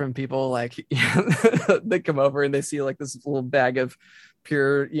shit from people like they come over and they see like this little bag of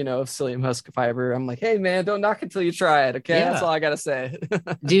pure, psyllium husk fiber. I'm like, hey man, don't knock it till you try it. Okay, that's Yeah. all I gotta say.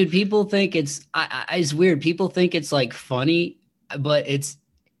 Dude, people think it's weird. People think it's like funny, but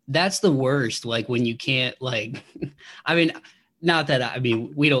that's the worst. Like when you can't like, I mean, not that I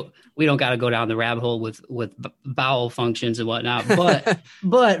mean we don't got to go down the rabbit hole with bowel functions and whatnot,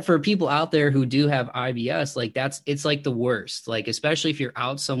 but for people out there who do have IBS, like it's like the worst. Like especially if you're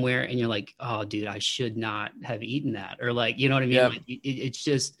out somewhere and you're like, oh, dude, I should not have eaten that, or like, you know what I mean? Yep. Like it's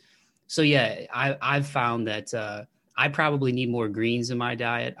just so yeah. I've found that. I probably need more greens in my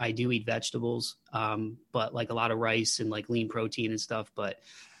diet. I do eat vegetables, but like a lot of rice and like lean protein and stuff.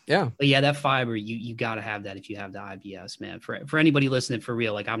 Yeah. But yeah, that fiber, you got to have that if you have the IBS, man. For anybody listening, for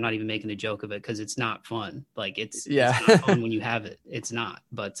real, like I'm not even making a joke of it, because it's not fun. Like it's Yeah. not fun when you have it. It's not.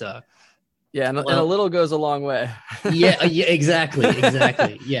 But Yeah, and a well, little goes a long way. yeah, exactly.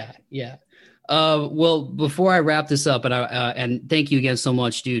 Yeah, yeah. Well, before I wrap this up, and thank you again so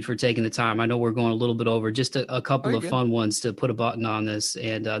much, dude, for taking the time. I know we're going a little bit over. Just a Oh, couple you're of good. fun ones to put a button on this,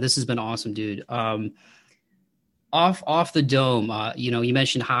 and this has been awesome, dude. Off the dome, you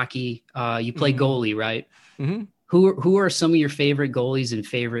mentioned hockey. You play Hmm. goalie, right? Hmm. Who are some of your favorite goalies and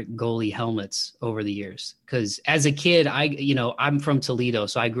favorite goalie helmets over the years? Because as a kid, I'm from Toledo,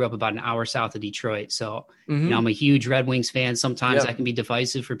 so I grew up about an hour south of Detroit. So, Hmm. I'm a huge Red Wings fan. Sometimes Yep. that can be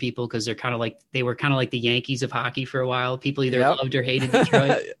divisive for people, because they were kind of like the Yankees of hockey for a while. People either Yep. loved or hated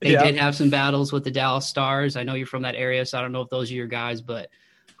Detroit. They did Yep. have some battles with the Dallas Stars. I know you're from that area, so I don't know if those are your guys, but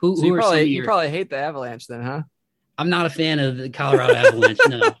So who are some of you your? probably hate the Avalanche then, huh? I'm not a fan of the Colorado Avalanche.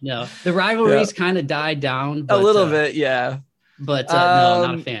 No, no. The Yeah. rivalries kind of died down, A little bit, yeah. no, I'm not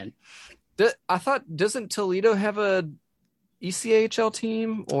a Um, fan. I thought doesn't Toledo have a ECHL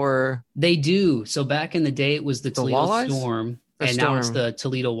team or They do. So back in the day, it was the the Toledo Walleyes Storm, or and now it's Storm? the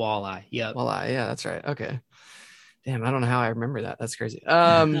Toledo Walleye. Yep. Walleye, yeah, that's right. Okay. Damn, I don't know how I remember that. That's crazy.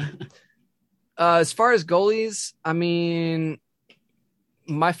 As far as goalies, I mean,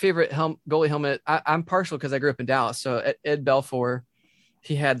 my favorite goalie helmet. I'm partial because I grew up in Dallas. So Ed Belfour,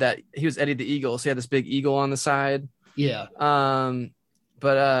 he had that. He was Eddie the Eagle, so he had this big eagle on the side. Yeah.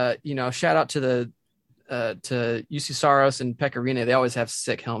 But shout out to the to UC Saros and Pecorino. They always have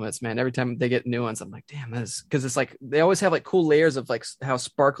sick helmets, man. Every time they get new ones, I'm like, damn, that's because it's like they always have like cool layers of like how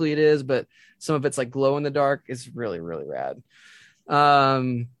sparkly it is, but some of it's like glow in the dark. It's really, really rad.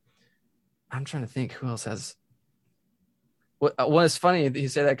 Um, I'm trying to think who else has. What is funny that you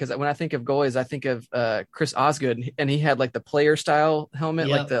say that because when I think of goalies, I think of Chris Osgood, and he had like the player style helmet,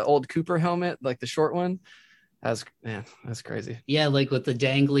 like Yep. the old Cooper helmet, like the short one. That's crazy. Yeah, like with the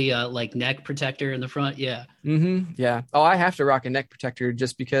dangly like neck protector in the front. Yeah. Yeah. Oh, I have to rock a neck protector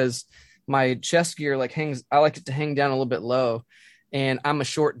just because my chest gear like hangs. I like it to hang down a little bit low, and I'm a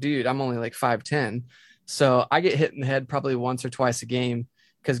short dude. I'm only like 5'10", so I get hit in the head probably once or twice a game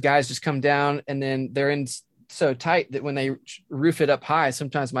because guys just come down and then they're in so tight that when they roof it up high,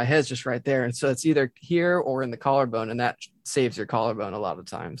 sometimes my head's just right there, and so it's either here or in the collarbone, and that saves your collarbone a lot of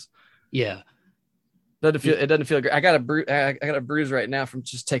times. Yeah. It doesn't feel great. I got a bruise right now from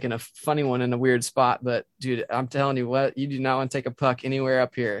just taking a funny one in a weird spot. But dude, I'm telling you what, you do not want to take a puck anywhere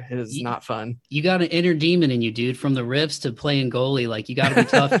up here. It is not fun. You got an inner demon in you, dude. From the riffs to playing goalie, like you got to be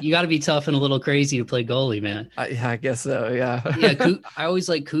tough. You got to be tough and a little crazy to play goalie, man. I guess so. Yeah. Yeah, I always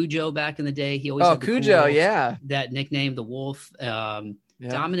liked Cujo back in the day. He always had Cujo, yeah, that nickname, the Wolf. yeah.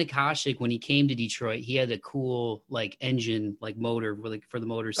 Dominic Hasek, when he came to Detroit, he had a cool like engine, like motor, like for the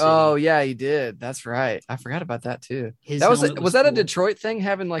Motor City. Oh yeah, he did. That's right. I forgot about that too. His That was helmet that a cool. Detroit thing,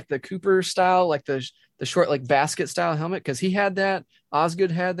 having like the Cooper style, like the short like basket style helmet? Because he had that.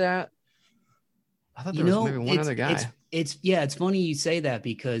 Osgood had that. I thought there was maybe one other guy. It's funny you say that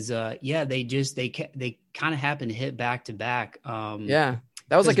because they kind of happened to hit back to back. Yeah,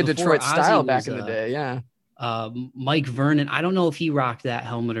 that was like a Detroit style back in the day. Yeah. Mike Vernon, I don't know if he rocked that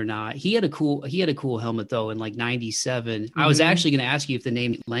helmet or not. He had a cool helmet though in like 97. I was actually going to ask you if the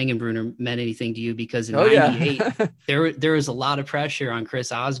name Langenbrunner meant anything to you, because in 98 there was a lot of pressure on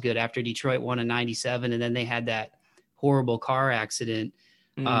Chris Osgood after Detroit won in 97, and then they had that horrible car accident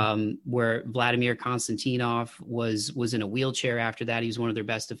where Vladimir Konstantinov was in a wheelchair after that. He was one of their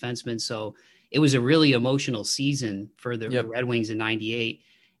best defensemen. So it was a really emotional season for the Red Wings in 98.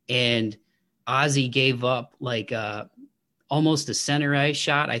 And Ozzy gave up like almost a center ice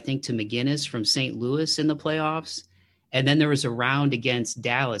shot, I think, to McGinnis from St. Louis in the playoffs. And then there was a round against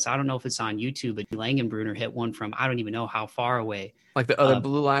Dallas. I don't know if it's on YouTube, but Langenbrunner hit one from, I don't even know how far away. Like the other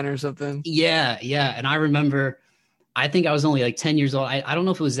blue line or something? Yeah. And I remember, I think I was only like 10 years old. I don't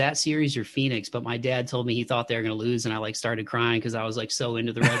know if it was that series or Phoenix, but my dad told me he thought they were going to lose. And I like started crying because I was like so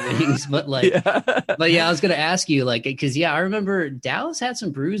into the Red Wings. But like, but yeah, I was going to ask you like, because I remember Dallas had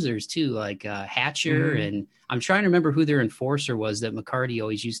some bruisers too, like Hatcher. And I'm trying to remember who their enforcer was that McCarty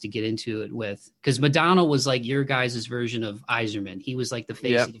always used to get into it with. Because Madonna was like your guys' version of Yzerman. He was like the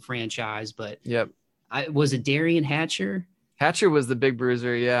face of the franchise. But was it Darian Hatcher? Hatcher was the big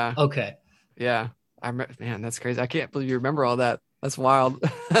bruiser. Yeah. Okay. Yeah. Man, that's crazy. I can't believe you remember all that. That's wild.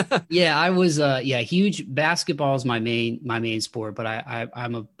 Yeah, I was huge. Basketball is my main sport, but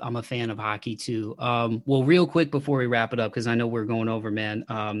I'm a fan of hockey too. Well, real quick before we wrap it up, because I know we're going over, man.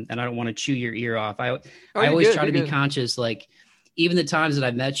 And I don't want to chew your ear off. I always try to be conscious, like even the times that I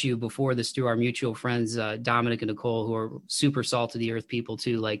met you before this through our mutual friends, Dominic and Nicole, who are super salt of the earth people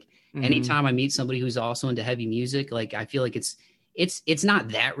too. Like anytime I meet somebody who's also into heavy music, like I feel like it's not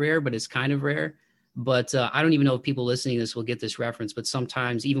that rare, but it's kind of rare. But I don't even know if people listening to this will get this reference. But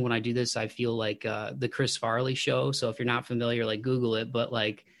sometimes, even when I do this, I feel like the Chris Farley show. So if you're not familiar, like Google it. But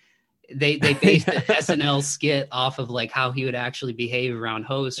like they based the SNL skit off of like how he would actually behave around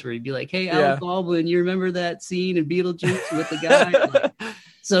hosts, where he'd be like, "Hey, Alec Baldwin, you remember that scene in Beetlejuice with the guy?" Like,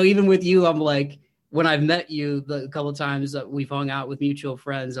 so even with you, I'm like, when I've met you the couple of times that we've hung out with mutual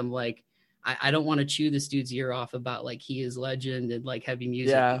friends, I'm like, I don't want to chew this dude's ear off about like he is legend and like heavy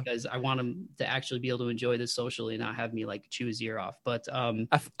music, because I want him to actually be able to enjoy this socially and not have me like chew his ear off. But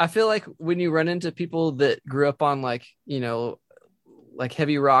I feel like when you run into people that grew up on like, like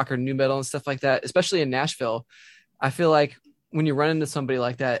heavy rock or new metal and stuff like that, especially in Nashville, I feel like when you run into somebody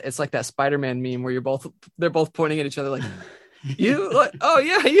like that, it's like that Spider-Man meme where they're both pointing at each other like, you, like, oh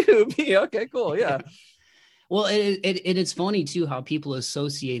yeah, you, me, okay, cool, yeah. Well, it's funny too how people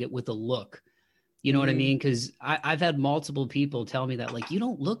associate it with a look. You know what I mean? Because I've had multiple people tell me that, like, you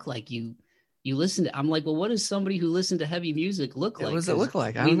don't look like you listen to. I'm like, well, what does somebody who listens to heavy music look like? What does it look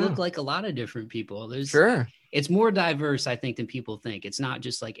like? We look like a lot of different people. Sure. It's more diverse, I think, than people think. It's not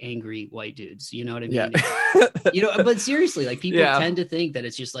just like angry white dudes. You know what I mean? Yeah. But seriously, like people tend to think that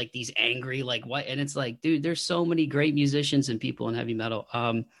it's just like these angry, like white, and it's like, dude, there's so many great musicians and people in heavy metal.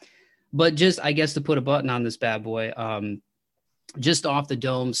 But just, I guess, to put a button on this bad boy, just off the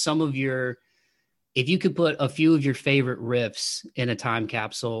dome, if you could put a few of your favorite riffs in a time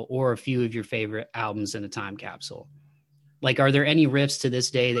capsule or a few of your favorite albums in a time capsule, like, are there any riffs to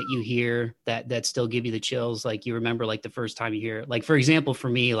this day that you hear that still give you the chills? Like you remember like the first time you hear it? Like, for example, for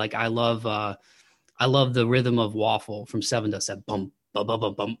me, like I love the rhythm of Waffle from Seven Dust, that bum, bum, bum,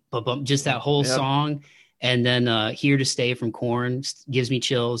 bum, bum, bum, bum, just that whole song. And then Here to Stay from Korn gives me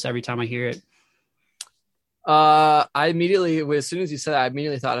chills every time I hear it. I immediately, as soon as you said that, I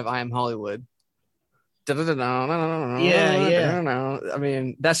immediately thought of I Am Hollywood. Yeah. I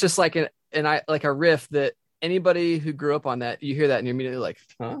mean, that's just like like a riff that anybody who grew up on that, you hear that and you're immediately like,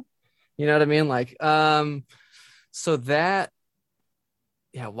 huh? You know what I mean? Like, so that,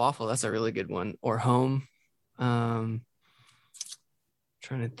 Waffle, that's a really good one. Or Home. Trying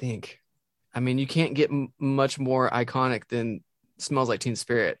to think. I mean, you can't get much more iconic than Smells Like Teen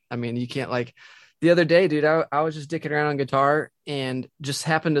Spirit. I mean, you can't, like, the other day, dude, I was just dicking around on guitar and just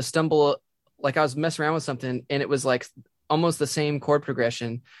happened to stumble like I was messing around with something and it was like almost the same chord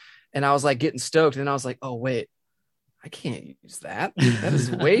progression. And I was like getting stoked. And I was like, oh, wait, I can't use that. That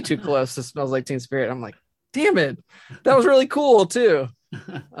is way too close to Smells Like Teen Spirit. I'm like, damn it. That was really cool too.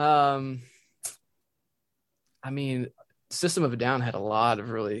 Um, I mean, System of a Down had a lot of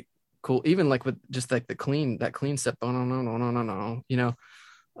really cool, even like with just like that clean step. Oh, no, no, no, no, no,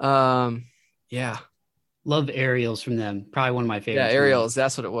 no. Yeah. Love Aerials from them. Probably one of my Yeah. favorites from them. Aerials.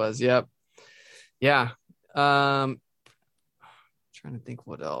 That's what it was. Yep. Yeah. Trying to think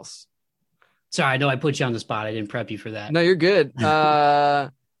what else. Sorry, I know I put you on the spot. I didn't prep you for that. No, you're good.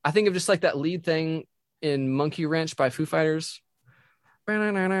 I think of just like that lead thing in Monkey Wrench by Foo Fighters.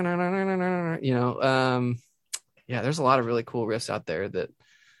 Yeah, there's a lot of really cool riffs out there that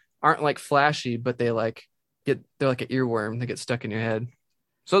aren't like flashy, but they're like an earworm. They get stuck in your head.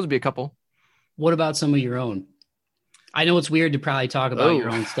 So those would be a couple. What about some of your own? I know it's weird to probably talk about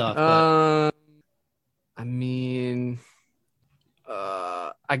your own stuff, but I mean,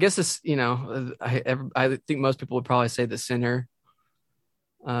 I guess it's, I think most people would probably say The Sinner.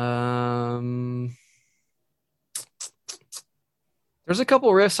 There's a couple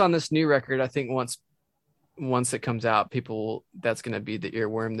riffs on this new record. I think once it comes out, that's going to be the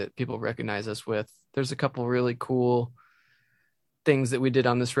earworm that people recognize us with. There's a couple really cool things that we did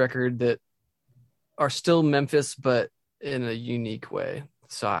on this record that are still Memphis, but in a unique way.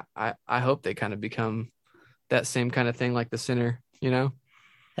 So I hope they kind of become that same kind of thing like The Sinner,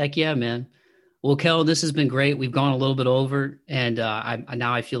 Heck yeah, man. Well, Kel, this has been great. We've gone a little bit over, and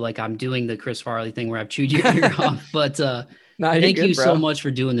now I feel like I'm doing the Chris Farley thing where I've chewed your ear off. But thank you so much for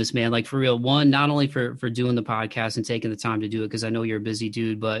doing this, man. Like, for real. One, not only for doing the podcast and taking the time to do it, because I know you're a busy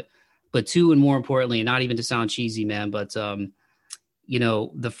dude, but two, and more importantly, and not even to sound cheesy, man, but the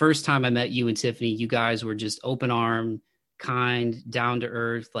first time I met you and Tiffany, you guys were just open armed, kind, down to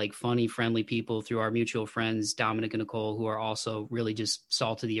earth, like funny, friendly people through our mutual friends, Dominic and Nicole, who are also really just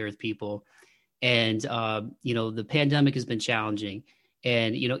salt of the earth people. And, the pandemic has been challenging.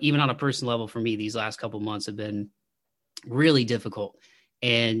 And, even on a personal level for me, these last couple of months have been really difficult.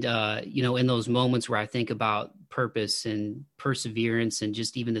 And, in those moments where I think about purpose and perseverance and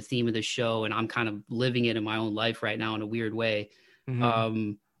just even the theme of the show, and I'm kind of living it in my own life right now in a weird way.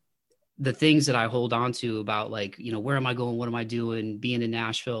 Mm-hmm. The things that I hold on to about, like, where am I going? What am I doing? Being in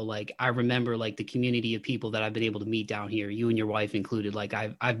Nashville. Like, I remember like the community of people that I've been able to meet down here, you and your wife included. Like,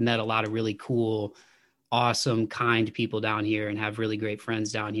 I've met a lot of really cool, awesome, kind people down here and have really great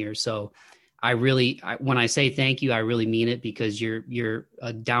friends down here. So when I say thank you, I really mean it, because you're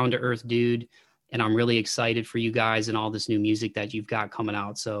a down to earth dude, and I'm really excited for you guys and all this new music that you've got coming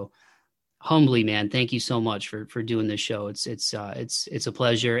out. So humbly, man, thank you so much for doing this show. It's a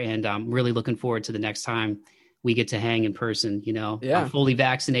pleasure, and I'm really looking forward to the next time we get to hang in person. Yeah. I'm fully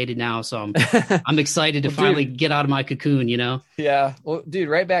vaccinated now, so I'm excited to finally get out of my cocoon. Yeah, well, dude,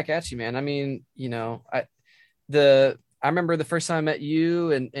 right back at you, man. I mean, I remember the first time I met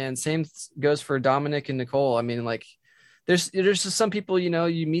you, and same goes for Dominic and Nicole. I mean, like, there's just some people,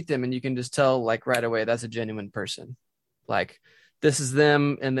 you meet them and you can just tell, like, right away that's a genuine person. Like, this is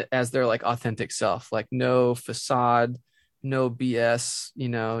them and as their, like, authentic self, like, no facade, no BS,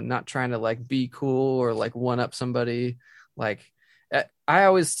 not trying to, like, be cool or, like, one up somebody. Like,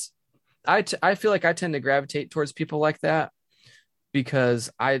 I feel like I tend to gravitate towards people like that, because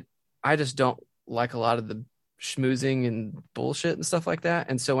I just don't like a lot of the schmoozing and bullshit and stuff like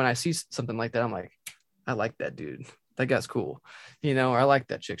that. And so when I see something like that, I'm like, I like that dude. That guy's cool. Or I like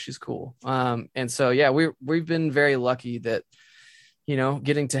that chick. She's cool. And so, yeah, we've been very lucky that,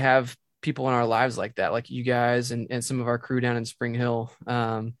 getting to have people in our lives like that, like you guys and some of our crew down in Spring Hill.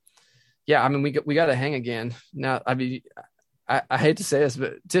 Yeah, I mean, we got to hang again. Now, I mean, I hate to say this,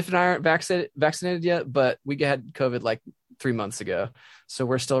 but Tiff and I aren't vaccinated yet, but we had COVID like 3 months ago. So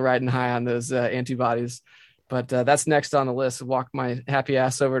we're still riding high on those antibodies. But that's next on the list. Walk my happy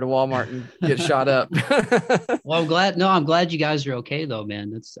ass over to Walmart and get shot up. Well, I'm glad you guys are okay though,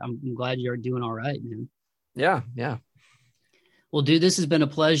 man. I'm glad you're doing all right, man. Yeah. Well, dude, this has been a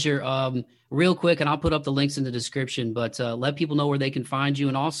pleasure. Real quick, and I'll put up the links in the description, but let people know where they can find you,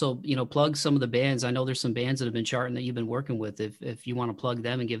 and also, plug some of the bands. I know there's some bands that have been charting that you've been working with. If you want to plug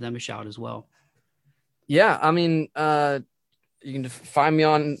them and give them a shout as well. Yeah, I mean, you can find me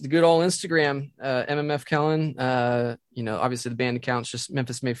on the good old Instagram, MMF Kellen. Obviously the band account's just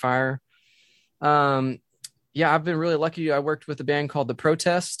Memphis May Fire. Yeah, I've been really lucky. I worked with a band called The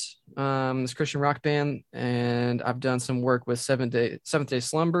Protest, this Christian rock band, and I've done some work with Seventh Day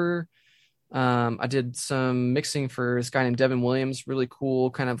Slumber. I did some mixing for this guy named Devin Williams, really cool,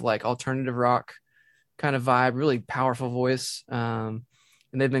 kind of like alternative rock kind of vibe, really powerful voice.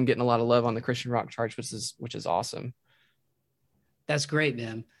 and they've been getting a lot of love on the Christian rock charts, which is awesome. That's great,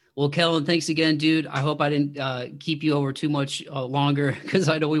 man. Well, Kellen, thanks again, dude. I hope I didn't keep you over too much longer, because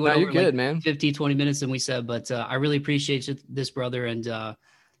I know we went No, over you're good, like man. 15, 20 minutes than we said, but I really appreciate this, brother. And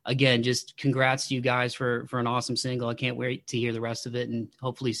again, just congrats to you guys for an awesome single. I can't wait to hear the rest of it, and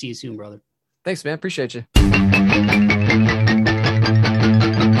hopefully see you soon, brother. Thanks, man. Appreciate you.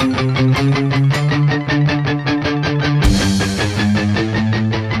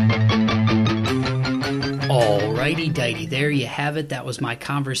 Alrighty dighty, there you have it. That was my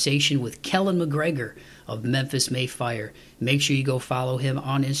conversation with Kellen McGregor of Memphis May Fire. Make sure you go follow him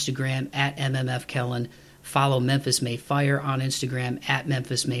on Instagram at MMFKellen. Follow Memphis May Fire on Instagram at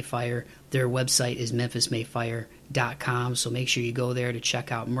Memphis May Fire. Their website is memphismayfire.com, so make sure you go there to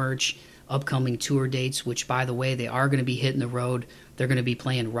check out merch, upcoming tour dates, which, by the way, they are going to be hitting the road. They're going to be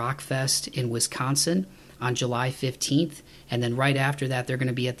playing Rockfest in Wisconsin on July 15th, and then right after that, they're going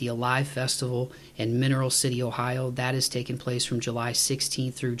to be at the Alive Festival in Mineral City, Ohio. That is taking place from July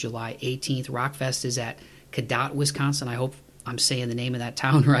 16th through July 18th. Rockfest is at Cadott, Wisconsin. I hope I'm saying the name of that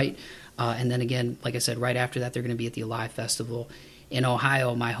town right. And then again, like I said, right after that, they're going to be at the Alive Festival in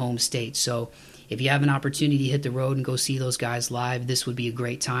Ohio, my home state. So if you have an opportunity to hit the road and go see those guys live, this would be a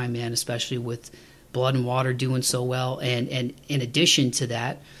great time, man, especially with Blood and Water doing so well. And in addition to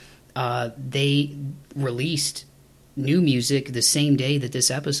that, they released new music the same day that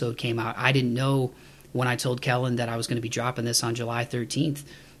this episode came out. I didn't know when I told Kellen that I was going to be dropping this on July 13th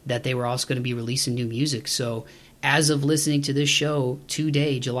that they were also going to be releasing new music. So as of listening to this show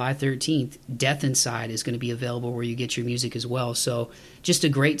today, July 13th, Death Inside is going to be available where you get your music as well. So just a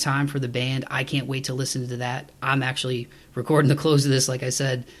great time for the band. I can't wait to listen to that. I'm actually recording the close of this, like I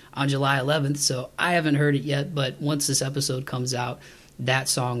said, on July 11th, so I haven't heard it yet, but once this episode comes out, that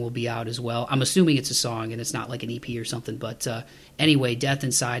song will be out as well. I'm assuming it's a song and it's not like an EP or something, but anyway, Death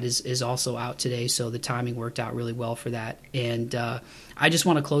Inside is also out today, so the timing worked out really well for that. And I just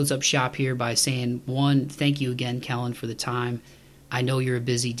want to close up shop here by saying, one, thank you again, Kellen, for the time. I know you're a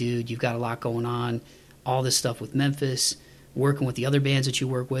busy dude. You've got a lot going on, all this stuff with Memphis, working with the other bands that you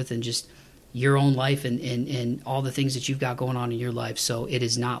work with, and just your own life and all the things that you've got going on in your life. So it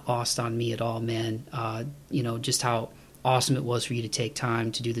is not lost on me at all, man. Just how awesome it was for you to take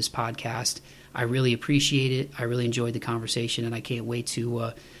time to do this podcast. I really appreciate it. I really enjoyed the conversation, and I can't wait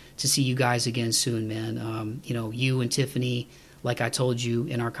to see you guys again soon, man. You and Tiffany, like I told you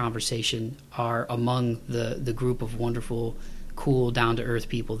in our conversation, are among the group of wonderful, cool, down-to-earth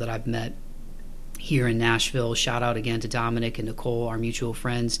people that I've met here in Nashville. Shout out again to Dominic and Nicole, our mutual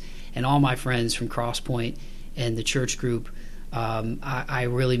friends, and all my friends from Crosspoint and the church group. I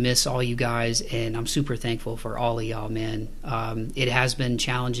really miss all you guys, and I'm super thankful for all of y'all, man. It has been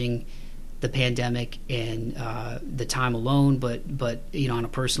challenging, the pandemic and the time alone, but on a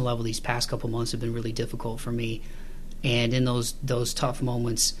personal level, these past couple months have been really difficult for me. And in those tough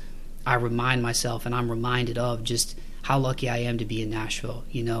moments, I remind myself, and I'm reminded of just how lucky I am to be in Nashville.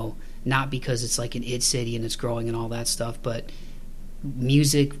 Not because it's like an it city and it's growing and all that stuff, but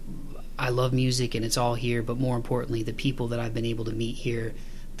music. I love music and it's all here, but more importantly, the people that I've been able to meet here,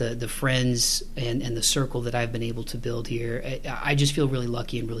 the friends and the circle that I've been able to build here. I just feel really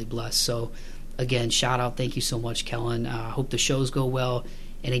lucky and really blessed. So again, shout out. Thank you so much, Kellen. Hope the shows go well.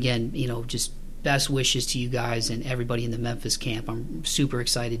 And again, just best wishes to you guys and everybody in the Memphis camp. I'm super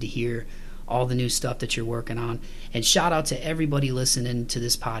excited to hear all the new stuff that you're working on. And shout out to everybody listening to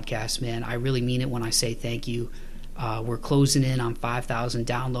this podcast, man. I really mean it when I say thank you. We're closing in on 5,000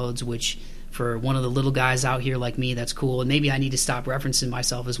 downloads, which for one of the little guys out here like me, that's cool. And maybe I need to stop referencing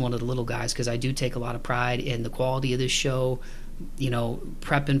myself as one of the little guys, because I do take a lot of pride in the quality of this show,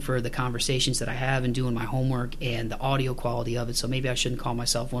 prepping for the conversations that I have and doing my homework and the audio quality of it. So maybe I shouldn't call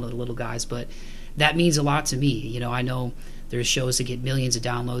myself one of the little guys, but that means a lot to me. I know there's shows that get millions of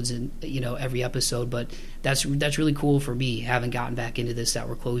downloads in every episode, but that's really cool for me, having gotten back into this, that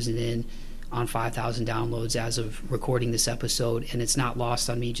we're closing in on 5,000 downloads as of recording this episode, and it's not lost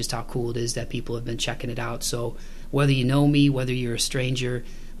on me just how cool it is that people have been checking it out. So whether you know me, whether you're a stranger,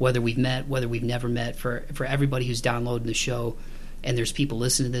 whether we've met, whether we've never met, for everybody who's downloading the show, and there's people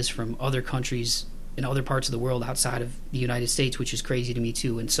listening to this from other countries in other parts of the world outside of the United States, which is crazy to me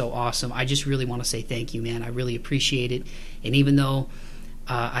too, and so awesome. I just really want to say thank you, man. I really appreciate it. And even though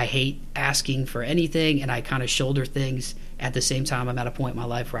I hate asking for anything and I kind of shoulder things, at the same time, I'm at a point in my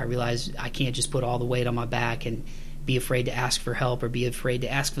life where I realize I can't just put all the weight on my back and be afraid to ask for help or be afraid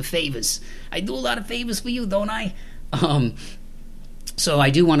to ask for favors. I do a lot of favors for you, don't I? So I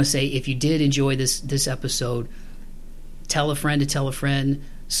do want to say, if you did enjoy this episode, tell a friend to tell a friend,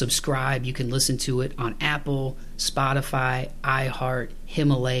 subscribe. You can listen to it on Apple, Spotify, iHeart,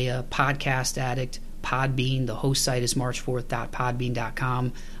 Himalaya, Podcast Addict, Podbean. The host site is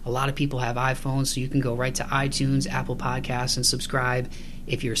march4th.podbean.com. A lot of people have iPhones, so you can go right to iTunes, Apple Podcasts, and subscribe.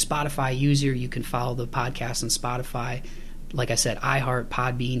 If you're a Spotify user, you can follow the podcast on Spotify. Like I said, iHeart,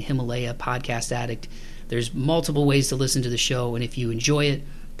 Podbean, Himalaya, Podcast Addict. There's multiple ways to listen to the show, and if you enjoy it,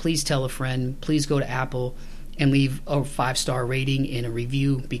 please tell a friend. Please go to Apple and leave a 5-star rating and a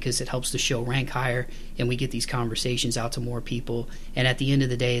review, because it helps the show rank higher and we get these conversations out to more people. And at the end of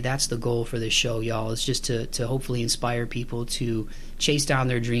the day, that's the goal for this show, y'all, is just to hopefully inspire people to chase down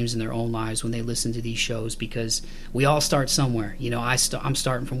their dreams in their own lives when they listen to these shows, because we all start somewhere. You know, I'm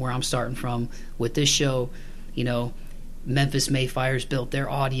starting from where I'm starting from with this show. You know, Memphis Mayfire's built their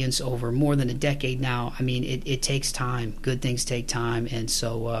audience over more than a decade now. I mean, it takes time. Good things take time. And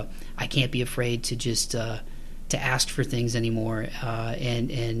so I can't be afraid to just to ask for things anymore,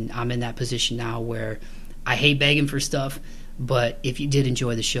 and I'm in that position now where I hate begging for stuff, but if you did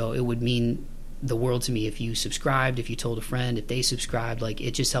enjoy the show, it would mean the world to me if you subscribed, if you told a friend, if they subscribed. Like,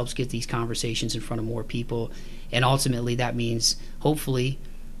 it just helps get these conversations in front of more people, and ultimately that means hopefully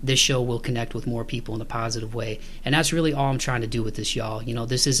this show will connect with more people in a positive way. And that's really all I'm trying to do with this, y'all. You know,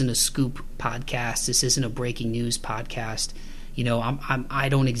 this isn't a scoop podcast, this isn't a breaking news podcast. You know, I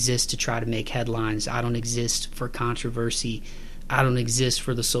don't exist to try to make headlines. I don't exist for controversy. I don't exist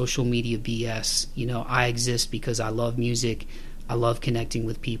for the social media BS. You know, I exist because I love music. I love connecting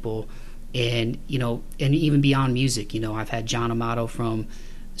with people. And, you know, and even beyond music, you know, I've had John Amato from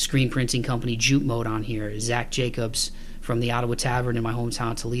screen printing company Jute Mode on here, Zach Jacobs from the Ottawa Tavern in my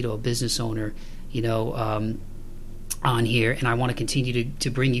hometown Toledo, a business owner, you know, on here. And I want to continue to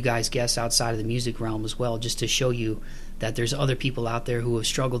bring you guys guests outside of the music realm as well, just to show you that there's other people out there who have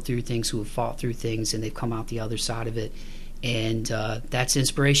struggled through things, who have fought through things, and they've come out the other side of it. And that's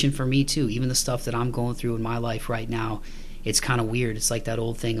inspiration for me too. Even the stuff that I'm going through in my life right now, it's kind of weird. It's like that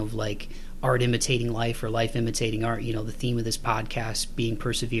old thing of like art imitating life or life imitating art. You know, the theme of this podcast being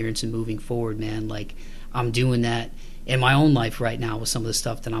perseverance and moving forward, man. Like, I'm doing that in my own life right now with some of the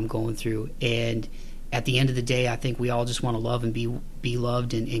stuff that I'm going through. And at the end of the day, I think we all just want to love and be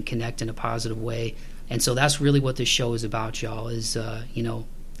loved and connect in a positive way. And so that's really what this show is about, y'all, is, you know,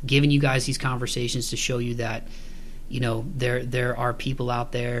 giving you guys these conversations to show you that, you know, there are people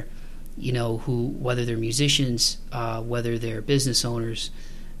out there, you know, who, whether they're musicians, whether they're business owners,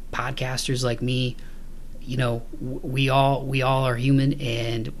 podcasters like me, you know, we all are human,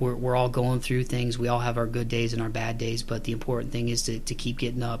 and we're all going through things. We all have our good days and our bad days, but the important thing is to keep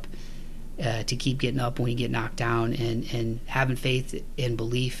getting up, when you get knocked down, and having faith and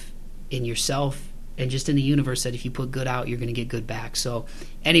belief in yourself and just in the universe that if you put good out, you're going to get good back. So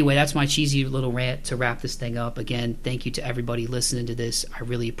anyway, that's my cheesy little rant to wrap this thing up. Again, thank you to everybody listening to this. I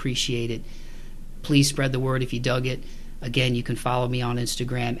really appreciate it. Please spread the word if you dug it. Again, you can follow me on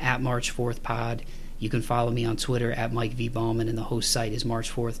Instagram at March4thPod. You can follow me on Twitter at Mike V. Ballman, and the host site is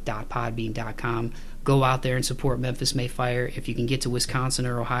march4th.podbean.com. Go out there and support Memphis Mayfire. If you can get to Wisconsin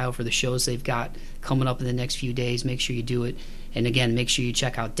or Ohio for the shows they've got coming up in the next few days, make sure you do it. And again, make sure you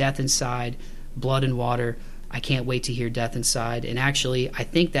check out Death Inside, Blood and Water. I can't wait to hear Death Inside. And actually, I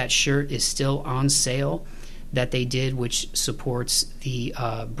think that shirt is still on sale that they did, which supports the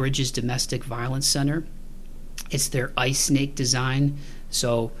Bridges Domestic Violence Center. It's their ice snake design.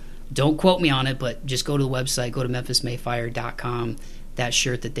 So don't quote me on it, but just go to the website, go to memphismayfire.com. That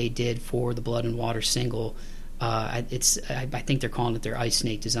shirt that they did for the Blood and Water single, I think they're calling it their ice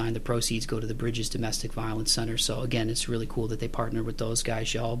snake design. The proceeds go to the Bridges Domestic Violence Center. So again, it's really cool that they partner with those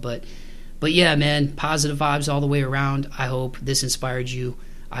guys, y'all. But yeah, man, positive vibes all the way around. I hope this inspired you.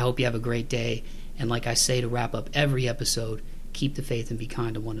 I hope you have a great day. And like I say to wrap up every episode, keep the faith and be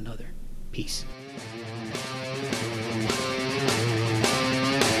kind to one another. Peace.